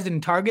career highs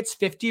in targets,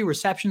 50,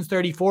 receptions,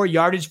 34,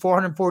 yardage,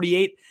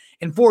 448,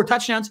 and 4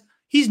 touchdowns.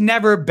 He's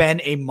never been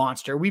a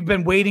monster. We've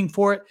been waiting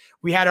for it.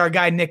 We had our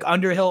guy Nick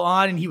Underhill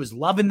on, and he was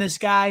loving this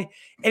guy,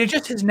 and it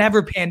just has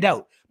never panned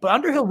out. But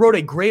Underhill wrote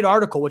a great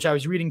article, which I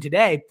was reading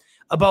today,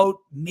 about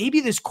maybe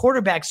this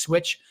quarterback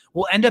switch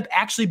will end up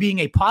actually being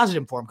a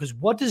positive for him. Because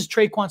what does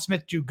Tre'Quan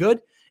Smith do good?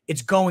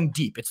 It's going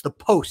deep. It's the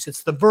posts.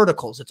 It's the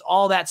verticals. It's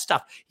all that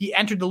stuff. He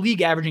entered the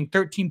league averaging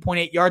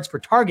 13.8 yards per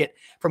target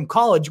from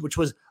college, which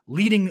was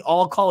leading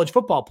all college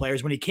football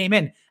players when he came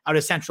in out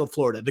of Central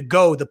Florida. The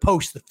go, the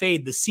post, the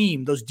fade, the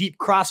seam, those deep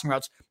crossing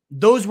routes,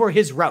 those were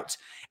his routes.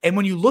 And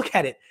when you look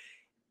at it,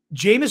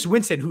 Jameis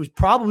Winston, who's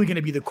probably going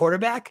to be the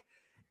quarterback,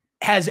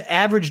 has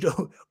averaged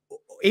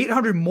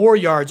 800 more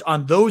yards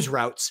on those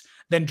routes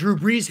than Drew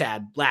Brees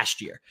had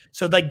last year.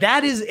 So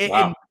that is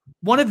wow.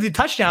 One of the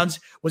touchdowns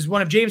was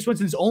one of Jameis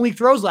Winston's only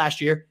throws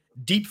last year,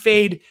 deep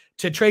fade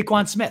to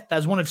Tre'Quan Smith. That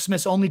was one of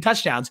Smith's only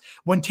touchdowns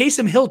when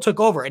Taysom Hill took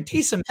over. And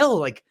Taysom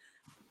Hill,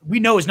 we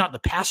know, is not the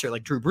passer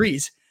like Drew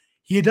Brees.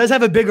 He does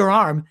have a bigger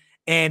arm,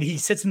 and he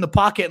sits in the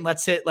pocket and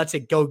lets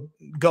it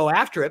go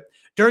after it.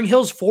 During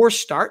Hill's 4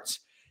 starts,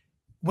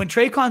 when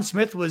Tre'Quan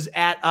Smith was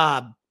at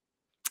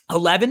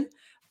 11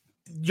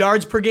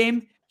 yards per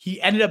game, he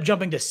ended up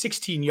jumping to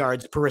 16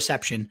 yards per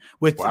reception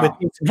with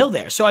Taysom Hill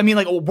there. So, I mean,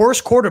 a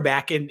worse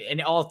quarterback in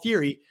all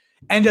theory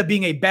ended up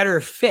being a better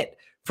fit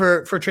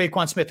for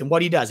Tre'Quan Smith and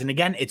what he does. And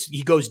again,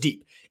 he goes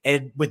deep.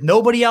 And with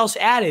nobody else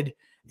added,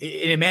 and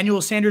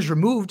Emmanuel Sanders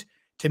removed,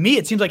 to me,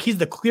 it seems like he's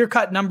the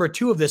clear-cut number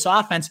 2 of this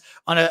offense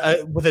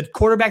with a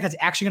quarterback that's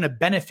actually going to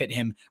benefit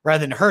him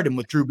rather than hurt him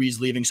with Drew Brees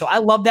leaving. So I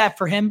love that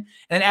for him.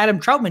 And then Adam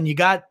Troutman, you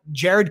got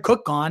Jared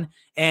Cook gone,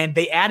 and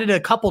they added a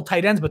couple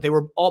tight ends, but they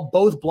were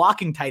both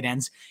blocking tight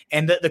ends.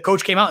 And the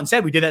coach came out and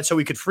said, we did that so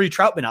we could free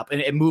Troutman up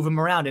and move him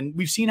around. And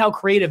we've seen how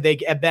creative they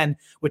have been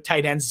with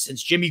tight ends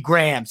since Jimmy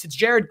Graham, since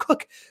Jared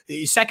Cook,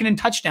 second in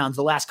touchdowns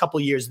the last couple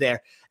of years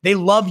there. They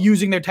love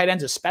using their tight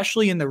ends,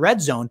 especially in the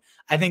red zone.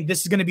 I think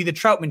this is going to be the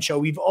Troutman show.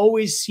 We've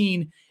always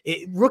seen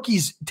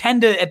rookies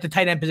tend to, at the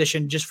tight end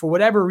position, just for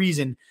whatever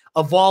reason,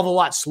 evolve a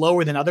lot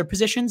slower than other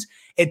positions.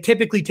 It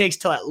typically takes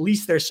till at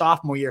least their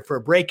sophomore year for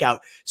a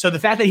breakout. So the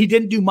fact that he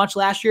didn't do much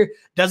last year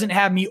doesn't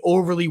have me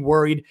overly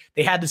worried.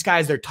 They had this guy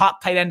as their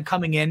top tight end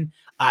coming in.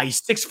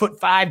 He's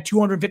 6'5",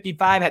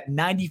 255, at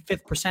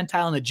 95th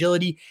percentile in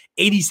agility,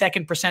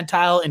 82nd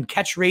percentile in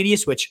catch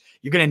radius, which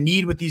you're going to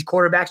need with these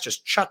quarterbacks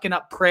just chucking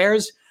up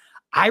prayers.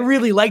 I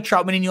really like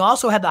Troutman, and you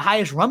also had the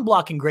highest run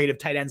blocking grade of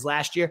tight ends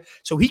last year,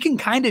 so he can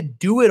kind of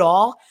do it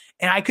all,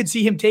 and I could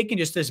see him taking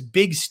just this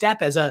big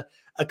step as a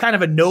kind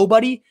of a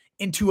nobody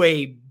into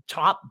a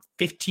top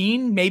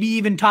 15, maybe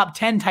even top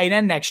 10 tight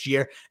end next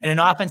year, and an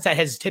offense that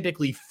has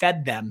typically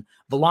fed them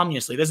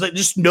voluminously. There's like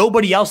just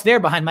nobody else there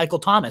behind Michael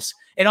Thomas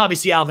and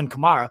obviously Alvin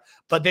Kamara,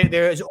 but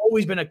there has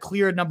always been a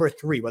clear number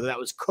 3, whether that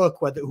was Cook,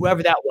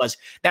 whoever that was,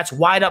 that's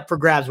wide up for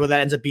grabs, whether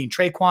that ends up being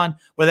Traquan,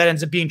 whether that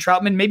ends up being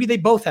Troutman. Maybe they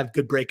both have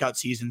good breakout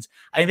seasons.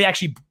 I think they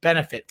actually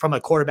benefit from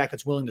a quarterback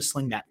that's willing to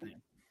sling that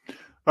thing.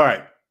 All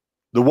right.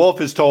 The Wolf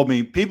has told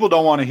me people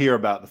don't want to hear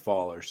about the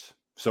fallers.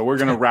 So we're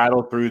going to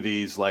rattle through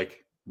these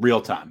like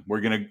real time.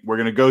 We're going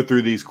to go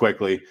through these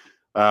quickly.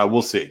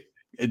 We'll see.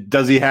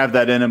 Does he have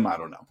that in him? I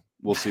don't know.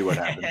 We'll see what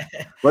happens.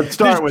 Let's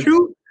start with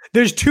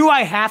There's 2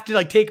 I have to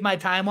like take my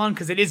time on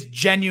because it is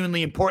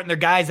genuinely important. They're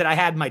guys that I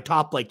had in my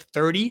top like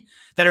 30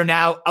 that are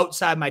now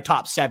outside my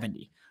top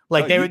 70.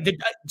 Like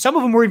some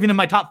of them were even in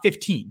my top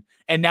 15.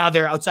 And now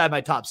they're outside my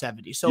top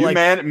 70. So you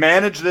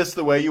manage this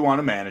the way you want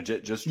to manage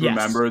it. Just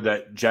remember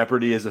that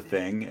Jeopardy is a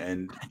thing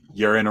and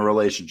you're in a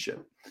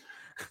relationship.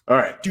 All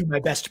right. Do my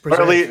best to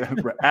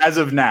preserve. As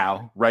of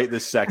now, right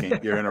this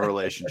second, you're in a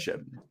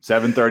relationship.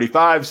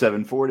 735,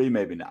 740,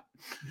 maybe not.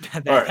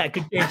 That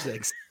could change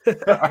things.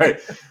 All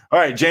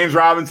right. James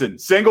Robinson,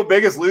 single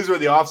biggest loser of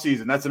the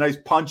offseason. That's a nice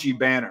punchy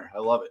banner. I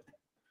love it.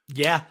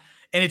 Yeah.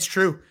 And it's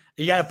true.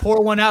 You got to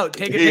pour one out.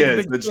 Take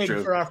a big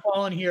swing for our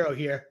fallen hero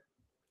here.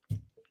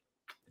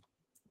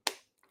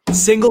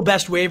 Single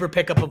best waiver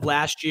pickup of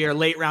last year,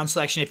 late round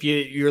selection if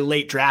you're a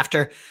late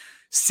drafter.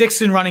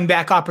 6th in running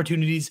back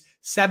opportunities,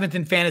 7th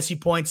in fantasy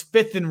points,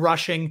 5th in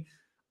rushing,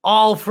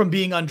 all from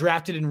being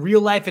undrafted in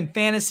real life and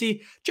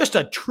fantasy. Just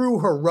a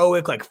true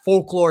heroic, like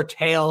folklore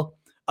tale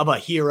of a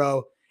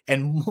hero.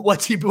 And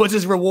what's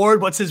his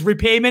reward? What's his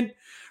repayment?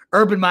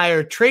 Urban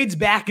Meyer trades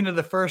back into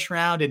the first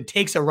round and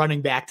takes a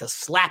running back to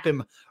slap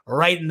him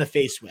right in the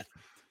face with.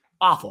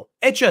 Awful.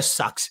 It just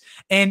sucks.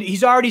 And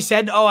he's already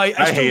said, I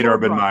hate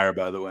Urban Meyer,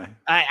 by the way.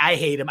 I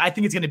hate him. I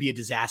think it's going to be a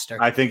disaster.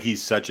 I think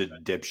he's such a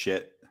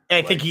dipshit.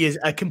 I think he is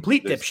a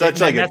complete dipshit.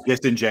 Such like a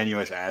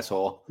disingenuous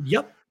asshole.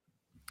 Yep.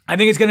 I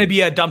think it's going to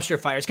be a dumpster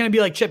fire. It's going to be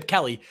like Chip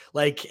Kelly.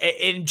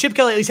 And Chip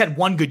Kelly at least had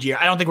one good year.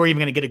 I don't think we're even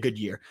going to get a good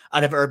year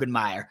out of Urban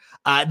Meyer.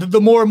 The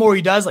more and more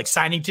he does, like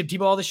signing Tim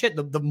Tebow, all this shit,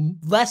 the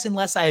less and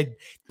less I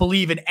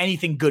believe in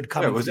anything good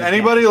coming. Was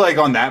anybody like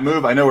on that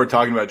move? I know we're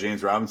talking about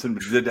James Robinson,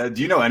 but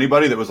do you know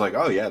anybody that was like,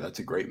 oh yeah, that's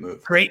a great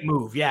move? Great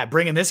move. Yeah.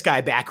 Bringing this guy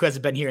back who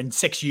hasn't been here in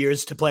 6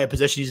 years to play a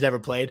position he's never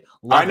played.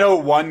 I know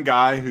one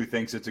guy who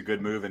thinks it's a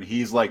good move and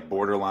he's like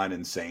borderline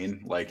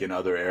insane, like in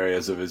other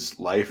areas of his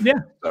life. Yeah.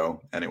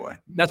 So anyway,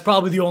 that's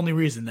probably the only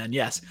reason then.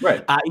 Yes.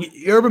 Right.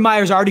 Urban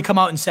Meyer's already come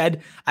out and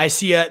said, I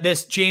see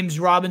this James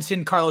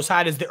Robinson, Carlos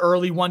Hyde as the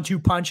early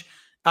 1-2 punch.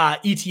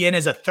 ETN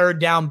as a third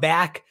down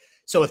back.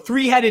 So a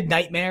 3-headed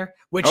nightmare,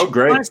 which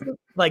great. Honestly,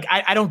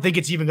 I don't think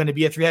it's even going to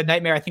be a 3-headed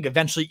nightmare. I think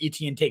eventually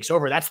ETN takes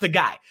over. That's the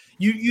guy.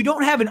 You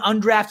don't have an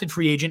undrafted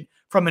free agent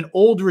from an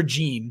old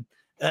regime,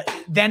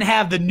 then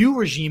have the new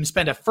regime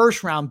spend a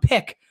first round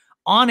pick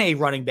on a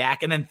running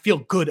back and then feel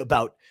good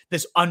about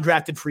this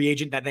undrafted free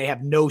agent that they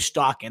have no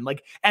stock in.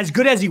 Like as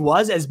good as he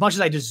was, as much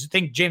as I just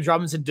think James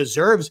Robinson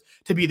deserves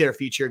to be their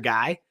feature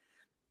guy,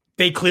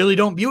 they clearly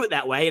don't view it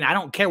that way. And I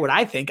don't care what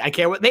I think. I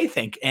care what they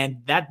think. And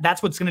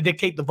that's what's going to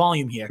dictate the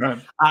volume here. Right.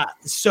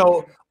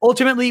 So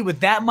ultimately with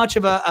that much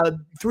of a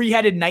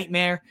 3-headed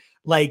nightmare,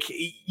 like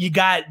you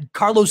got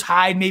Carlos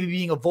Hyde maybe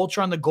being a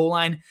vulture on the goal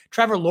line.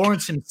 Trevor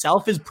Lawrence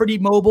himself is pretty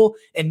mobile.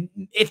 And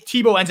if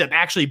Tebow ends up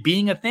actually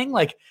being a thing,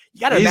 like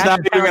you got to he's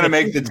not even going to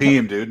make the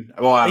team, dude.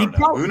 Well, I don't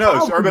know. Who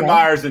knows? Urban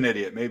Meyer's an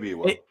idiot. Maybe he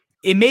will.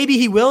 Maybe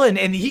he will, and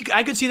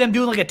I could see them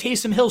doing like a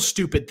Taysom Hill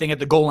stupid thing at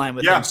the goal line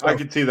with him. So. I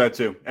could see that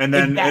too. And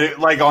then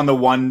like on the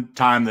one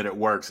time that it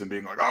works and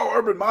being like, oh,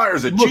 Urban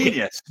Meyer's a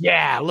genius.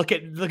 Look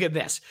at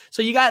this.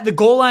 So you got the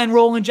goal line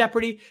role in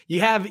jeopardy.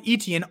 You have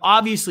Etienne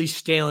obviously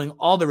stealing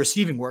all the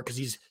receiving work because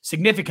he's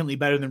significantly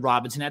better than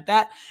Robinson at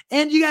that.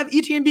 And you have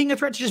Etienne being a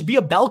threat to just be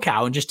a bell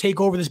cow and just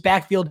take over this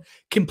backfield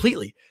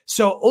completely.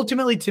 So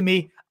ultimately to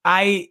me,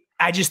 I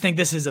just think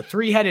this is a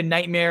 3-headed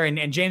nightmare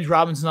and James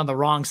Robinson on the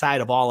wrong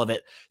side of all of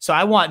it. So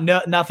I want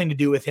nothing to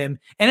do with him.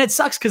 And it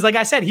sucks because like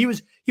I said, he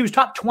was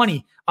top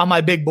 20 on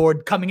my big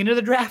board coming into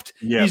the draft.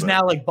 Yeah, he's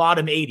now like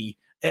bottom 80.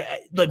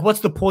 Like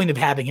what's the point of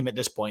having him at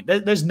this point?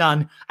 There's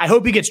none. I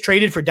hope he gets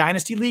traded for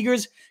dynasty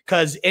leaguers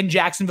because in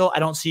Jacksonville, I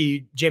don't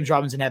see James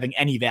Robinson having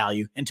any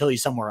value until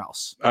he's somewhere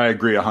else. I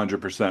agree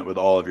 100% with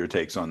all of your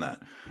takes on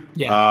that.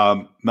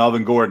 Yeah.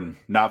 Melvin Gordon,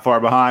 not far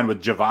behind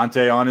with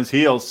Javonte on his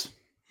heels.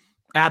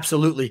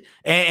 Absolutely.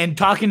 And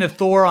talking to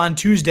Thor on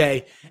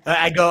Tuesday,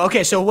 I go,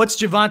 okay, so what's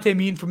Javonte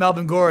mean for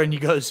Melvin Gordon? He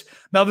goes,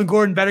 Melvin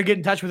Gordon better get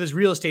in touch with his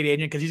real estate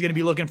agent because he's going to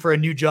be looking for a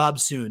new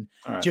job soon.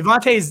 Right.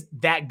 Javonte is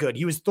that good.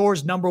 He was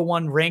Thor's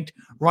 #1 ranked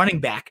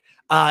running back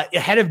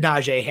ahead of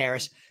Najee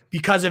Harris.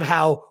 because of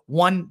how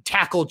one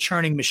tackle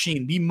churning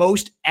machine, the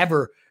most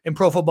ever in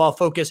Pro Football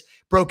Focus,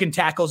 broken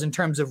tackles in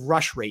terms of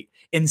rush rate.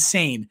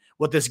 Insane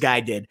what this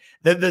guy did.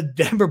 The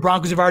Denver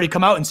Broncos have already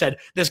come out and said,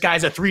 this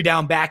guy's a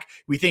 3-down back.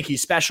 We think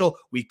he's special.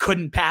 We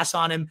couldn't pass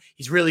on him.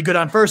 He's really good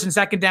on first and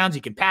second downs.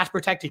 He can pass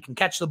protect. He can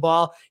catch the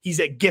ball. He's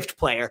a gift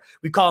player.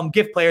 We call them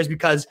gift players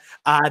because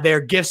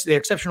they're gifts. They're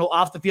exceptional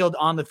off the field,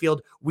 on the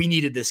field. We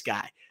needed this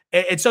guy.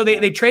 And so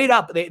they trade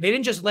up. They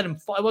didn't just let him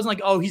fall. It wasn't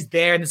like, oh, he's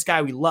there and this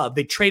guy we love.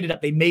 They traded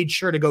up. They made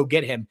sure to go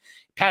get him.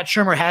 Pat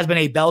Shurmur has been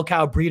a bell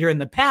cow breeder in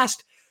the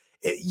past.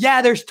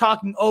 Yeah, there's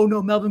talking, oh,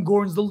 no, Melvin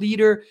Gordon's the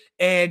leader,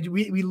 and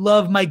we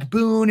love Mike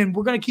Boone, and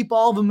we're going to keep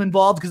all of them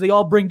involved because they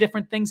all bring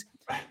different things.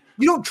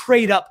 You don't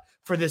trade up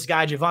for this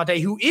guy, Javonte,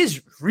 who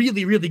is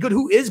really, really good,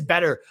 who is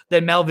better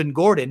than Melvin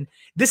Gordon.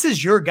 This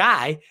is your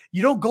guy.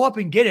 You don't go up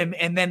and get him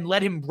and then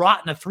let him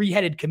rot in a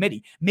 3-headed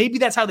committee. Maybe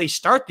that's how they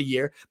start the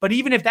year, but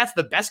even if that's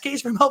the best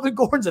case for Melvin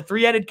Gordon's a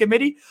 3-headed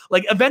committee,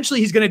 like eventually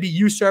he's going to be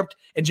usurped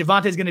and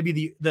Javonte is going to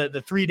be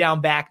the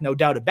 3-down back, no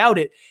doubt about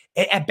it.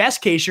 At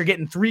best case, you're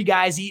getting 3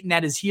 guys eating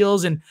at his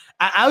heels. And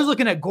I was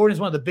looking at Gordon as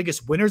one of the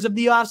biggest winners of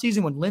the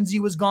offseason when Lindsey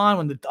was gone,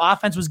 when the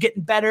offense was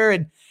getting better.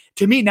 And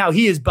to me, now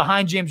he is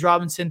behind James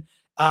Robinson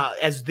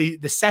as the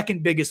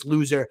second biggest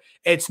loser.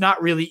 It's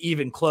not really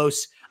even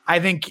close.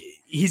 I think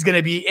he's going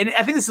to be, and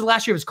I think this is the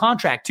last year of his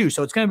contract too.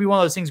 So it's going to be one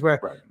of those things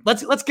where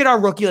let's get our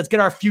rookie, let's get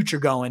our future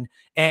going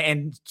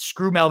and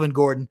screw Melvin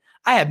Gordon.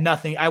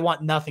 I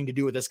want nothing to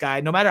do with this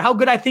guy. No matter how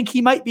good I think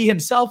he might be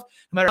himself,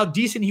 no matter how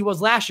decent he was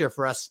last year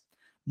for us,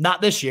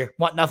 not this year.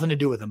 Want nothing to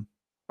do with him.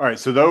 All right,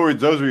 so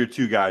those were your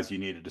 2 guys you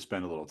needed to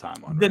spend a little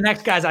time on. The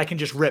next guys I can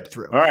just rip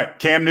through. All right,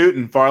 Cam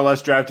Newton, far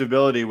less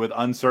draftability with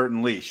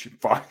uncertain leash.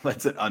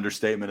 That's an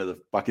understatement of the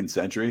fucking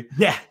century.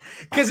 Yeah,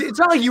 because it's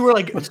not like you were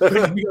like,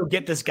 couldn't we go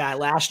get this guy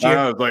last year?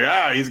 I was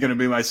like, he's going to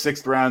be my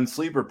 6th round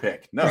sleeper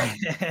pick. No.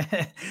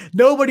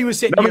 Nobody was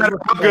sitting no matter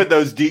how good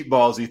those deep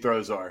balls he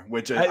throws are,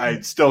 which I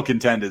still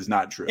contend is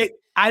not true.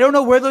 I don't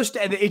know where those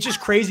it's just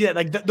crazy that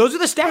like those are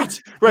the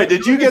stats. Right.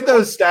 Did you get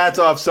those stats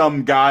off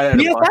some guy at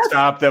a bus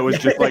stop that was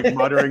just like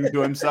muttering to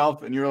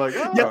himself and you were like,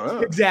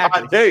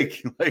 exactly. Hot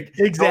take. Like,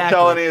 exactly. Don't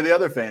tell any of the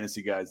other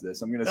fantasy guys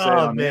this. I'm going to say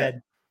on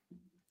man.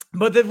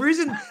 But the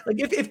reason, like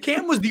if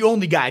Cam was the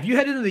only guy, if you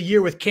head into the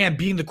year with Cam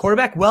being the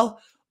quarterback, well,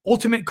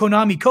 ultimate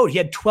Konami code. He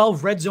had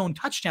 12 red zone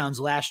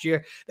touchdowns last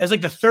year. That's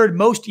like the 3rd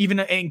most,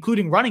 even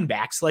including running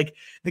backs. Like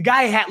the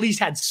guy at least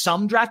had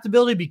some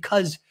draftability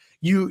because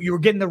you were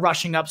getting the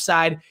rushing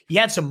upside. He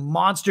had some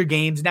monster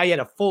games. Now you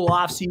had a full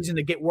off season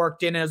to get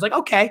worked in. And I was like,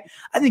 okay,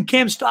 I think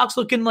Cam Stock's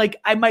looking like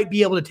I might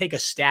be able to take a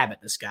stab at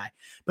this guy.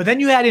 But then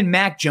you had in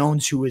Mac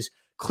Jones, who is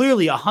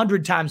clearly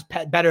 100 times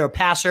better a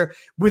passer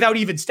without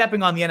even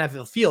stepping on the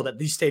NFL field at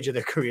this stage of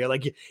their career.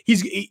 Like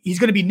he's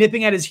going to be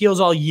nipping at his heels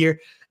all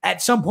year.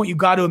 At some point, you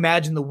got to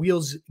imagine the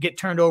wheels get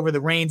turned over, the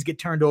reins get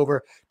turned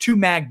over to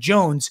Mac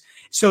Jones.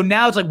 So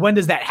now it's like, when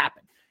does that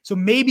happen? So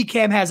maybe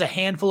Cam has a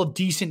handful of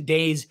decent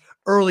days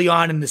early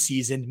on in the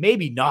season,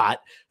 maybe not.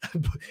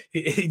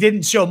 He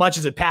didn't show much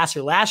as a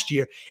passer last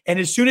year. And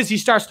as soon as he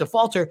starts to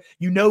falter,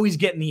 he's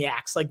getting the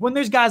axe. Like when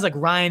there's guys like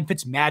Ryan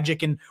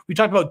Fitzmagic, and we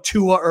talked about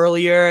Tua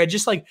earlier,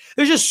 just like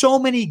there's just so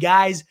many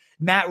guys.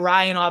 Matt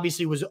Ryan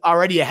obviously was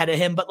already ahead of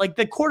him, but like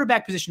the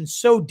quarterback position is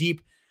so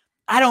deep.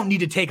 I don't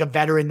need to take a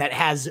veteran that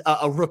has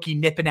a rookie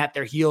nipping at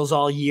their heels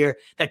all year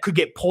that could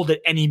get pulled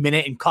at any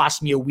minute and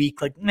cost me a week.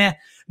 Like,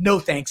 no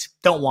thanks.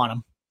 Don't want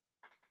him.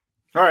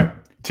 All right.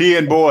 T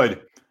and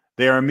Boyd.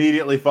 They are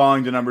immediately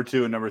falling to number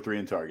 2 and number 3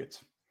 in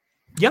targets.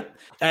 Yep.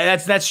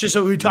 That's just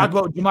what we talked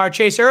about with Jamar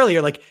Chase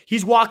earlier. Like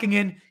he's walking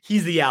in,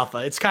 he's the alpha.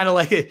 It's kind of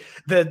like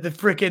the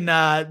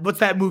freaking, what's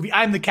that movie?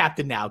 I'm the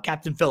captain now,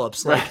 Captain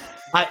Phillips. Like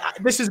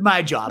this is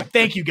my job.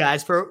 Thank you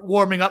guys for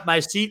warming up my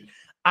seat.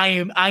 I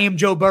am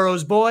Joe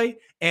Burrow's boy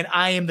and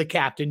I am the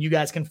captain. You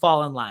guys can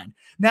fall in line.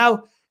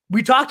 Now,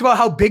 we talked about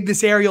how big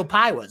this aerial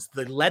pie was.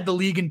 They led the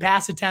league in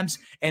pass attempts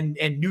and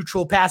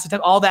neutral pass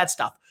attempts, all that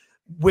stuff,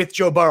 with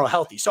Joe Burrow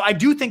healthy. So I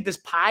do think this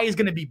pie is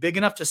going to be big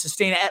enough to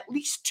sustain at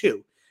least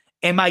 2.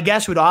 And my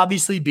guess would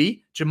obviously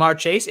be Jamar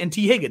Chase and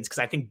T. Higgins, because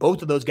I think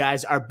both of those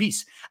guys are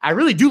beasts. I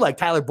really do like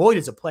Tyler Boyd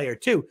as a player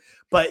too.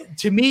 But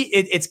to me,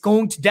 it's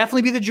going to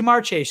definitely be the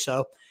Jamar Chase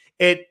show.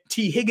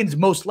 T. Higgins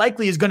most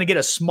likely is going to get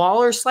a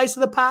smaller slice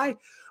of the pie.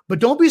 But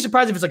don't be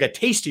surprised if it's like a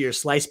tastier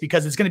slice,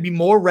 because it's going to be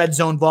more red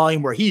zone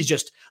volume where he's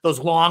just those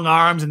long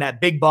arms and that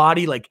big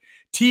body. Like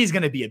T is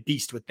going to be a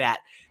beast with that.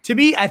 To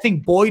me, I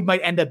think Boyd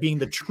might end up being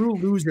the true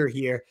loser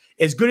here.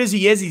 As good as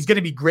he is, he's going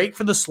to be great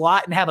for the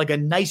slot and have like a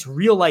nice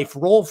real-life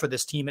role for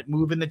this team at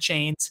moving the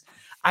chains.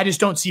 I just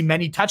don't see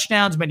many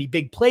touchdowns, many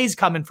big plays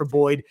coming for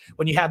Boyd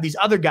when you have these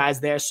other guys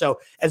there. So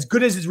as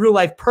good as his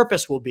real-life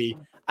purpose will be,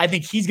 I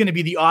think he's going to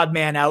be the odd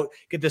man out,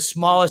 get the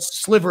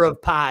smallest sliver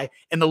of pie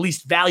and the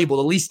least valuable,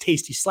 the least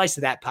tasty slice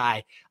of that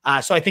pie.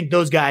 So I think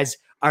those guys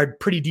are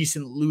pretty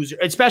decent losers,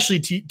 especially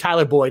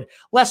Tyler Boyd,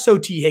 less so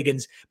T.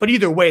 Higgins. But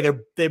either way,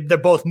 they're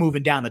both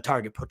moving down the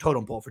target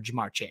totem pole for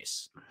Jamar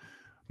Chase.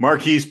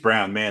 Marquise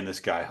Brown, man, this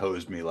guy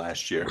hosed me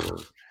last year.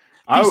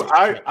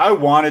 I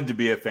wanted to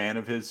be a fan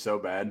of his so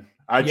bad.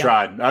 I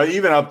tried.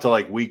 Even up to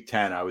like week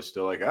 10, I was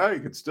still like, oh, you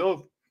could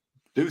still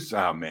do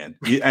some, man.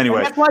 Anyway.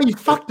 And that's why you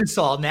fucked us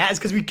all, Matt, is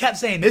because we kept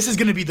saying this is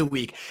going to be the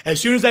week. As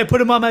soon as I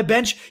put him on my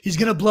bench, he's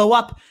going to blow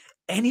up.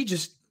 And he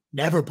just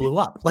never blew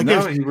up. Like,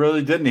 no, he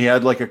really didn't. He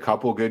had like a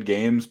couple good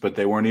games, but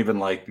they weren't even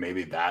like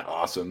maybe that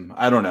awesome.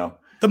 I don't know.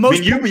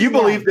 You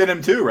believed in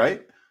him too,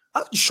 right?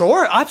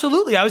 Sure,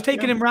 absolutely. I was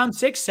taking him round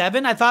 6,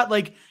 7. I thought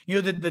like,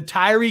 the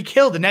Tyreek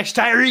Hill, the next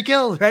Tyreek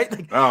Hill, right?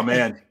 Like, oh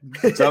man,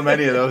 so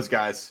many of those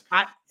guys.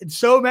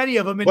 So many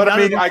of them. But I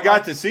mean, I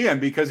got to see him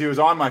because he was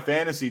on my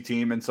fantasy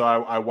team, and so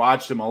I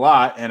watched him a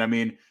lot. And I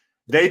mean,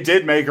 they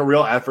did make a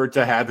real effort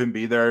to have him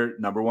be their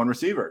number one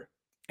receiver,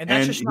 and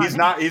he's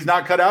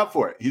not cut out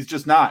for it. He's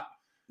just not.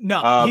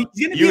 No,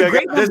 he's going to be a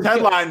great. This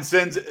headline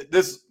sends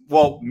this.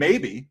 Well,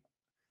 maybe.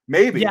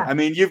 Yeah. I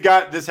mean, you've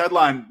got this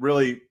headline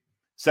really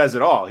says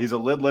it all. He's a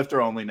lid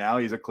lifter only now.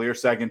 He's a clear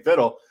second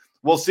fiddle.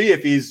 We'll see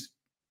if he's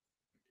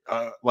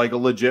like a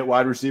legit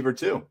wide receiver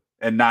too,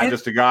 and not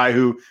just a guy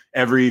who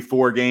every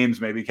 4 games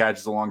maybe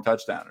catches a long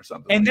touchdown or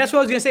something. And that's what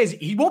I was going to say is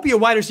he won't be a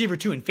wide receiver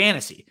too in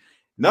fantasy.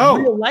 No,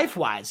 real life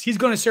wise, he's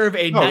going to serve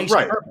a nice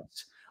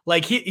purpose.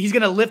 Like he's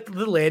going to lift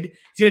the lid.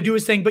 He's going to do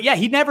his thing. But yeah,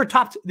 he never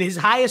topped his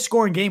highest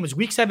scoring game was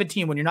week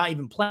 17 when you're not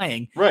even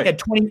playing. Right.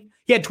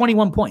 He had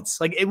 21 points.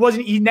 Like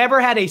he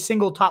never had a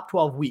single top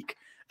 12 week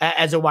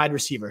as a wide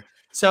receiver.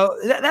 So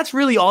that's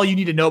really all you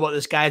need to know about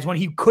this guy is when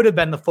he could have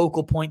been the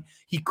focal point.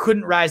 He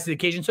couldn't rise to the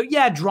occasion. So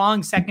yeah,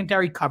 drawing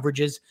secondary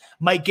coverages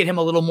might get him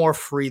a little more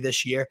free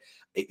this year.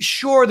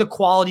 Sure, the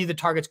quality of the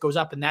targets goes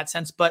up in that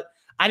sense, but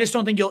I just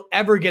don't think you'll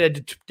ever get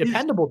a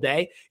dependable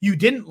day. You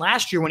didn't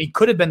last year when he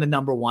could have been the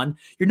number one.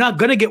 You're not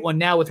going to get one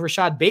now with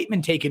Rashad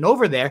Bateman taking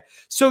over there.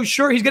 So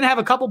sure, he's going to have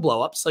a couple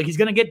blowups. Like he's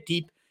going to get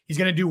deep. He's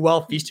going to do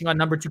well feasting on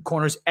number 2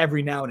 corners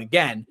every now and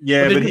again.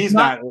 Yeah, but he's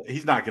not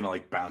going to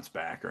like bounce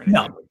back or anything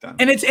like that.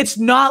 And it's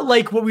not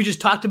like what we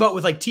just talked about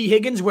with like T.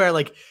 Higgins, where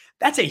like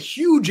that's a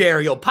huge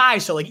aerial pie.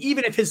 So like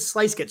even if his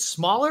slice gets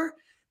smaller,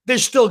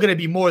 there's still going to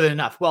be more than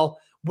enough. Well,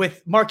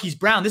 with Marquise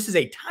Brown, this is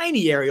a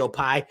tiny aerial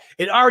pie.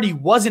 It already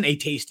wasn't a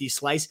tasty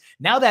slice.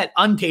 Now that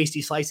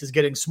untasty slice is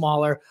getting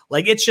smaller.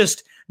 Like it's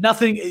just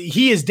nothing.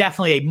 He is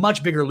definitely a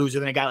much bigger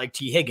loser than a guy like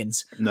T.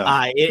 Higgins. No,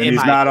 and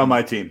he's not on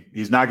my team.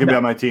 He's not going to be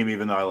on my team,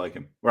 even though I like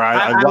him. Or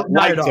I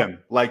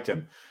liked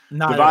him.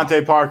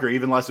 Devontae Parker,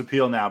 even less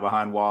appeal now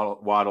behind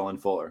Waddle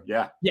and Fuller.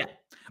 Yeah.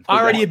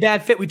 Already a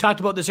bad fit. We talked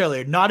about this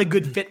earlier. Not a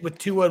good fit with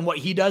Tua and what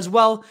he does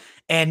well.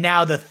 And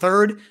now the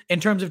third in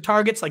terms of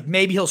targets, like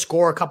maybe he'll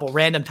score a couple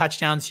random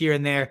touchdowns here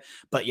and there.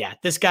 But yeah,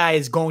 this guy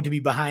is going to be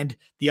behind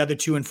the other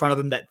 2 in front of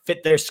him that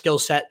fit their skill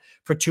set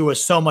for Tua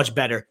so much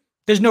better.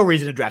 There's no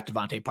reason to draft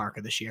Devontae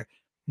Parker this year.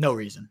 No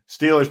reason.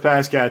 Steelers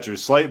pass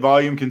catchers, slight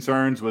volume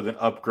concerns with an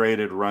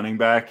upgraded running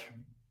back.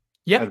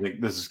 Yeah, I think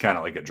this is kind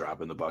of like a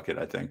drop in the bucket,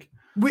 I think.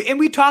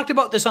 We talked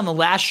about this on the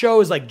last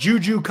show, is like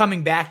Juju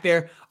coming back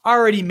there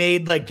already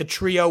made like the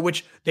trio,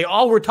 which they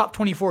all were top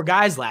 24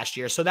 guys last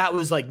year. So that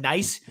was like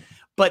nice,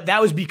 but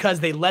that was because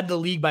they led the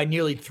league by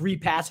nearly 3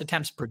 pass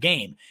attempts per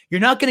game. You're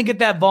not going to get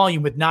that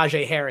volume with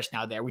Najee Harris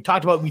now there. We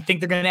talked about, we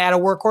think they're going to add a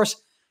workhorse.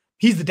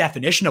 He's the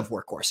definition of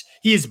workhorse.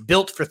 He is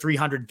built for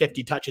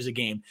 350 touches a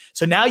game.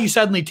 So now you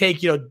suddenly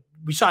take,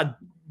 we saw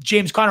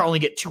James Conner only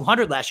get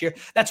 200 last year.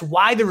 That's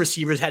why the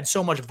receivers had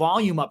so much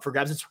volume up for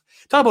grabs.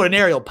 Talk about an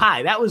aerial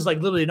pie. That was like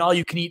literally an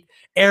all-you-can-eat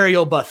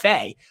aerial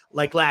buffet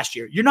like last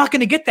year. You're not going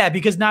to get that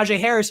because Najee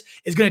Harris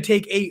is going to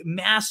take a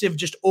massive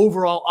just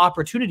overall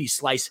opportunity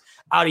slice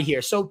out of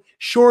here. So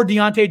sure,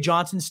 Deontay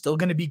Johnson's still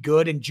going to be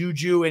good, and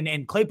Juju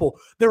and Claypool,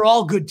 they're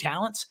all good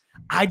talents.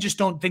 I just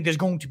don't think there's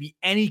going to be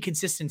any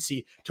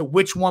consistency to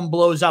which one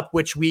blows up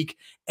which week.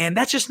 And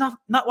that's just not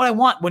what I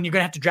want when you're going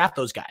to have to draft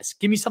those guys.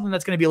 Give me something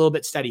that's going to be a little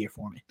bit steadier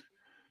for me.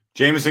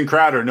 Jamison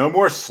Crowder, no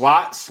more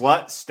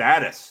slut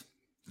status.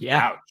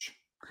 Yeah. Ouch.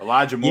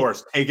 Elijah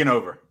Moore's taking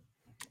over.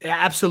 Yeah,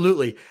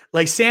 absolutely.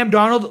 Like Sam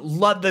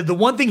Darnold, the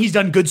one thing he's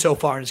done good so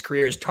far in his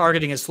career is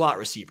targeting his slot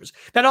receivers.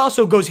 That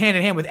also goes hand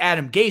in hand with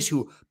Adam Gase,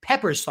 who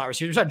peppers slot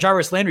receivers. We saw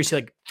Jarvis Landry see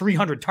like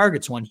 300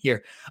 targets one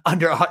year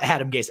under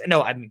Adam Gase.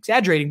 No, I'm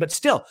exaggerating, but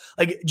still,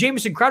 like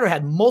Jamison Crowder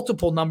had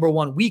multiple number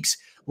 1 weeks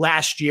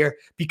last year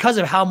because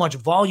of how much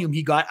volume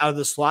he got out of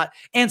the slot.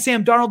 And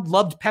Sam Darnold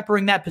loved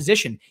peppering that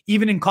position,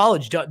 even in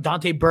college.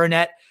 Dante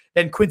Burnett,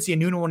 then Quincy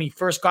Enunwa when he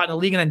first got in the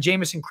league, and then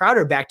Jamison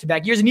Crowder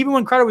back-to-back years. And even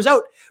when Crowder was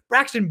out,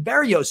 Braxton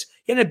Berrios,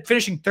 he ended up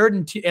finishing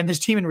third in his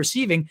team in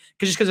receiving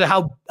just because of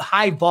how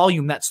high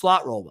volume that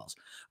slot role was.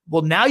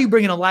 Well, now you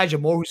bring in Elijah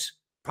Moore, who's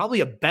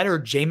probably a better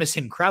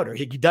Jamison Crowder.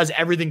 He does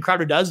everything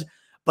Crowder does,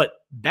 but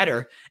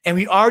better. And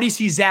we already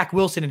see Zach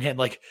Wilson in him.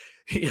 Like,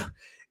 I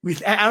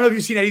don't know if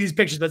you've seen any of these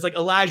pictures, but it's like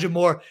Elijah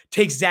Moore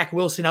takes Zach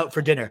Wilson out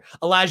for dinner.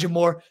 Elijah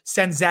Moore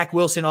sends Zach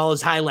Wilson all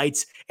his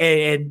highlights,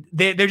 and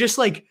they're just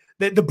like,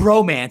 the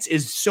bromance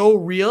is so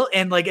real.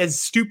 And like, as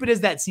stupid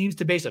as that seems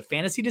to base a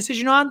fantasy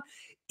decision on,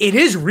 it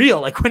is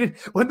real. Like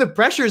when the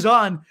pressure's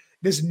on,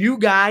 this new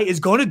guy is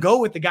going to go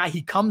with the guy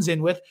he comes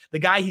in with, the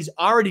guy he's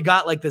already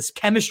got like this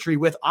chemistry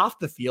with off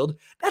the field.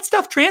 That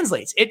stuff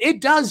translates.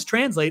 It does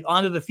translate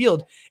onto the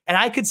field. And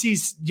I could see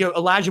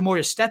Elijah Moore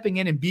just stepping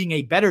in and being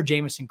a better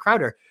Jamison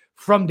Crowder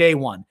from day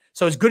one.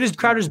 So as good as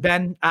Crowder's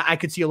been, I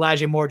could see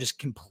Elijah Moore just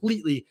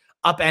completely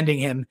upending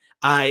him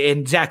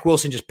and Zach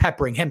Wilson just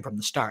peppering him from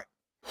the start.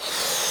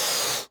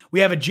 We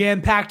have a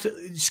jam-packed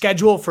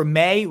schedule for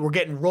May. We're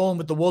getting rolling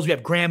with the Wolves. We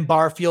have Graham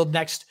Barfield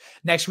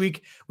next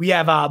week. We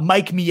have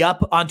Mike Me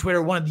Up on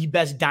Twitter, one of the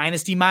best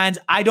Dynasty minds.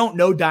 I don't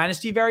know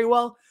Dynasty very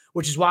well,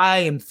 which is why I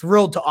am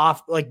thrilled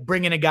to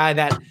bring in a guy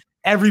that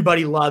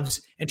everybody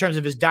loves in terms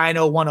of his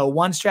Dyno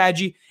 101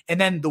 strategy.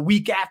 And then the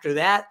week after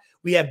that,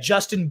 we have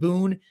Justin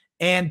Boone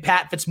and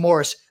Pat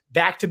Fitzmaurice,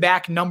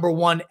 back-to-back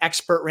 #1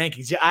 expert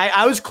rankings. Yeah,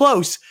 I was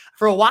close.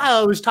 For a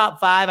while, I was top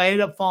 5. I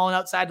ended up falling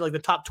outside to like the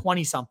top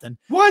 20-something.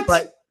 What?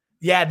 But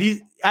yeah,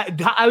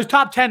 I was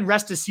top 10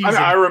 rest of season.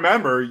 I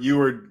remember you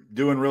were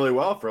doing really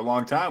well for a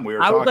long time.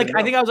 I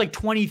think I was like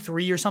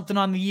 23 or something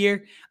on the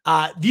year.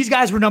 These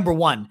guys were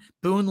 #1.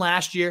 Boone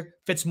last year,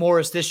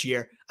 Fitzmaurice this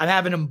year. I'm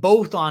having them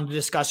both on to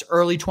discuss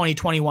early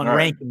 2021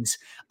 rankings.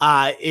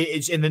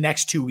 It's in the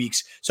next 2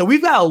 weeks. So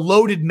we've got a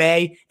loaded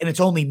May, and it's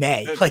only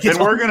May. Like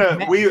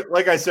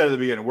I said at the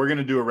beginning, we're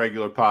gonna do a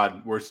regular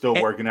pod. We're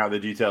still working out the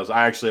details.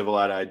 I actually have a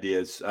lot of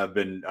ideas. I've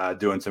been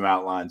doing some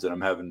outlines, and I'm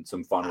having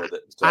some fun with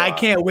it. So, I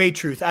can't wait,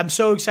 Truth. I'm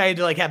so excited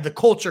to have the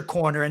culture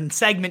corner and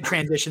segment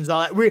transitions.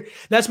 All that.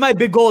 That's my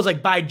big goal. Is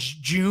by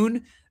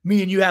June,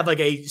 me and you have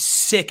a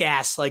sick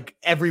ass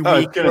every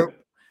week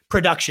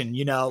production.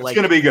 It's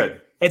gonna be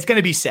good. It's going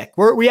to be sick.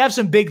 We have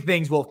some big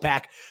things,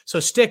 Wolfpack. So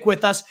stick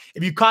with us.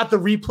 If you caught the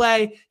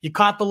replay, you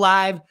caught the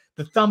live,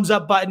 the thumbs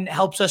up button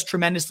helps us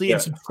tremendously. Yeah.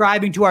 And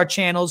subscribing to our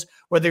channels,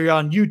 whether you're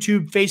on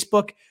YouTube,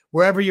 Facebook,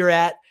 wherever you're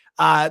at,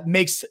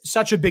 makes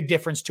such a big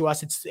difference to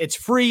us. It's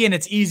free and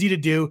it's easy to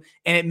do,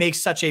 and it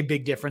makes such a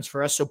big difference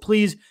for us. So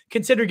please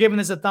consider giving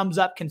us a thumbs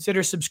up.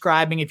 Consider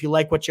subscribing if you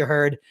like what you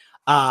heard.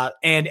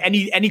 And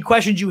any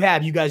questions you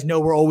have, you guys know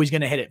we're always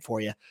going to hit it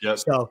for you. Yep.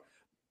 So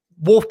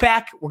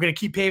Wolfpack, we're going to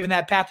keep paving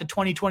that path to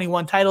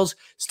 2021 titles.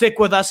 Stick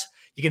with us.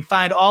 You can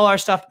find all our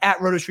stuff at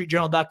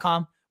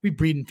rotostreetjournal.com. We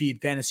breed and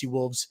feed fantasy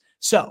wolves.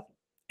 So,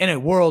 in a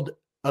world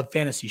of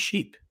fantasy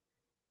sheep,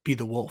 be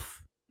the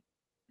wolf.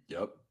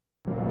 Yep.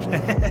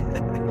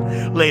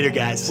 Later,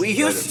 guys. We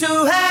used to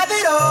have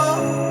it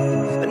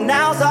all, but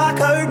now's our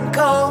curtain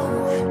call.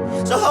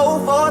 So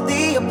hold for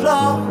the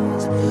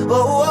applause. Oh,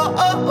 oh,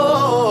 oh,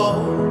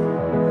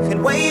 oh.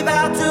 And wave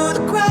out to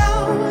the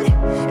crowd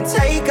and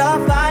take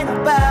our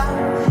final bow.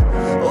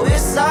 Oh,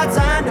 it's our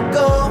time to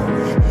go,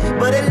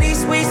 but at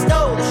least we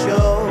stole the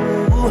show.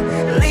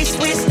 At least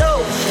we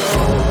stole the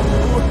show.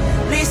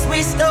 At least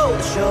we stole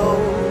the show.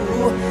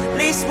 At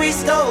least we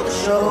stole the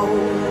show.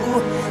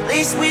 At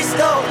least we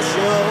stole the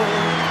show.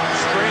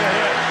 Straight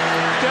ahead.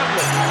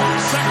 Devlin,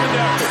 second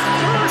effort,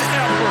 third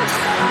effort,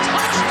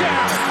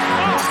 touchdown.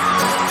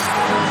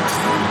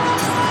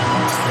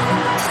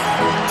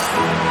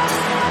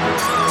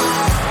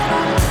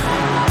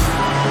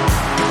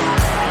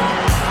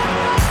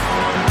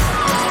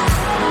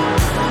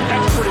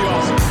 That's pretty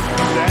awesome.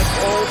 That's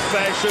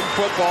old-fashioned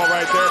football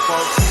right there,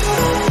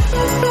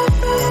 folks.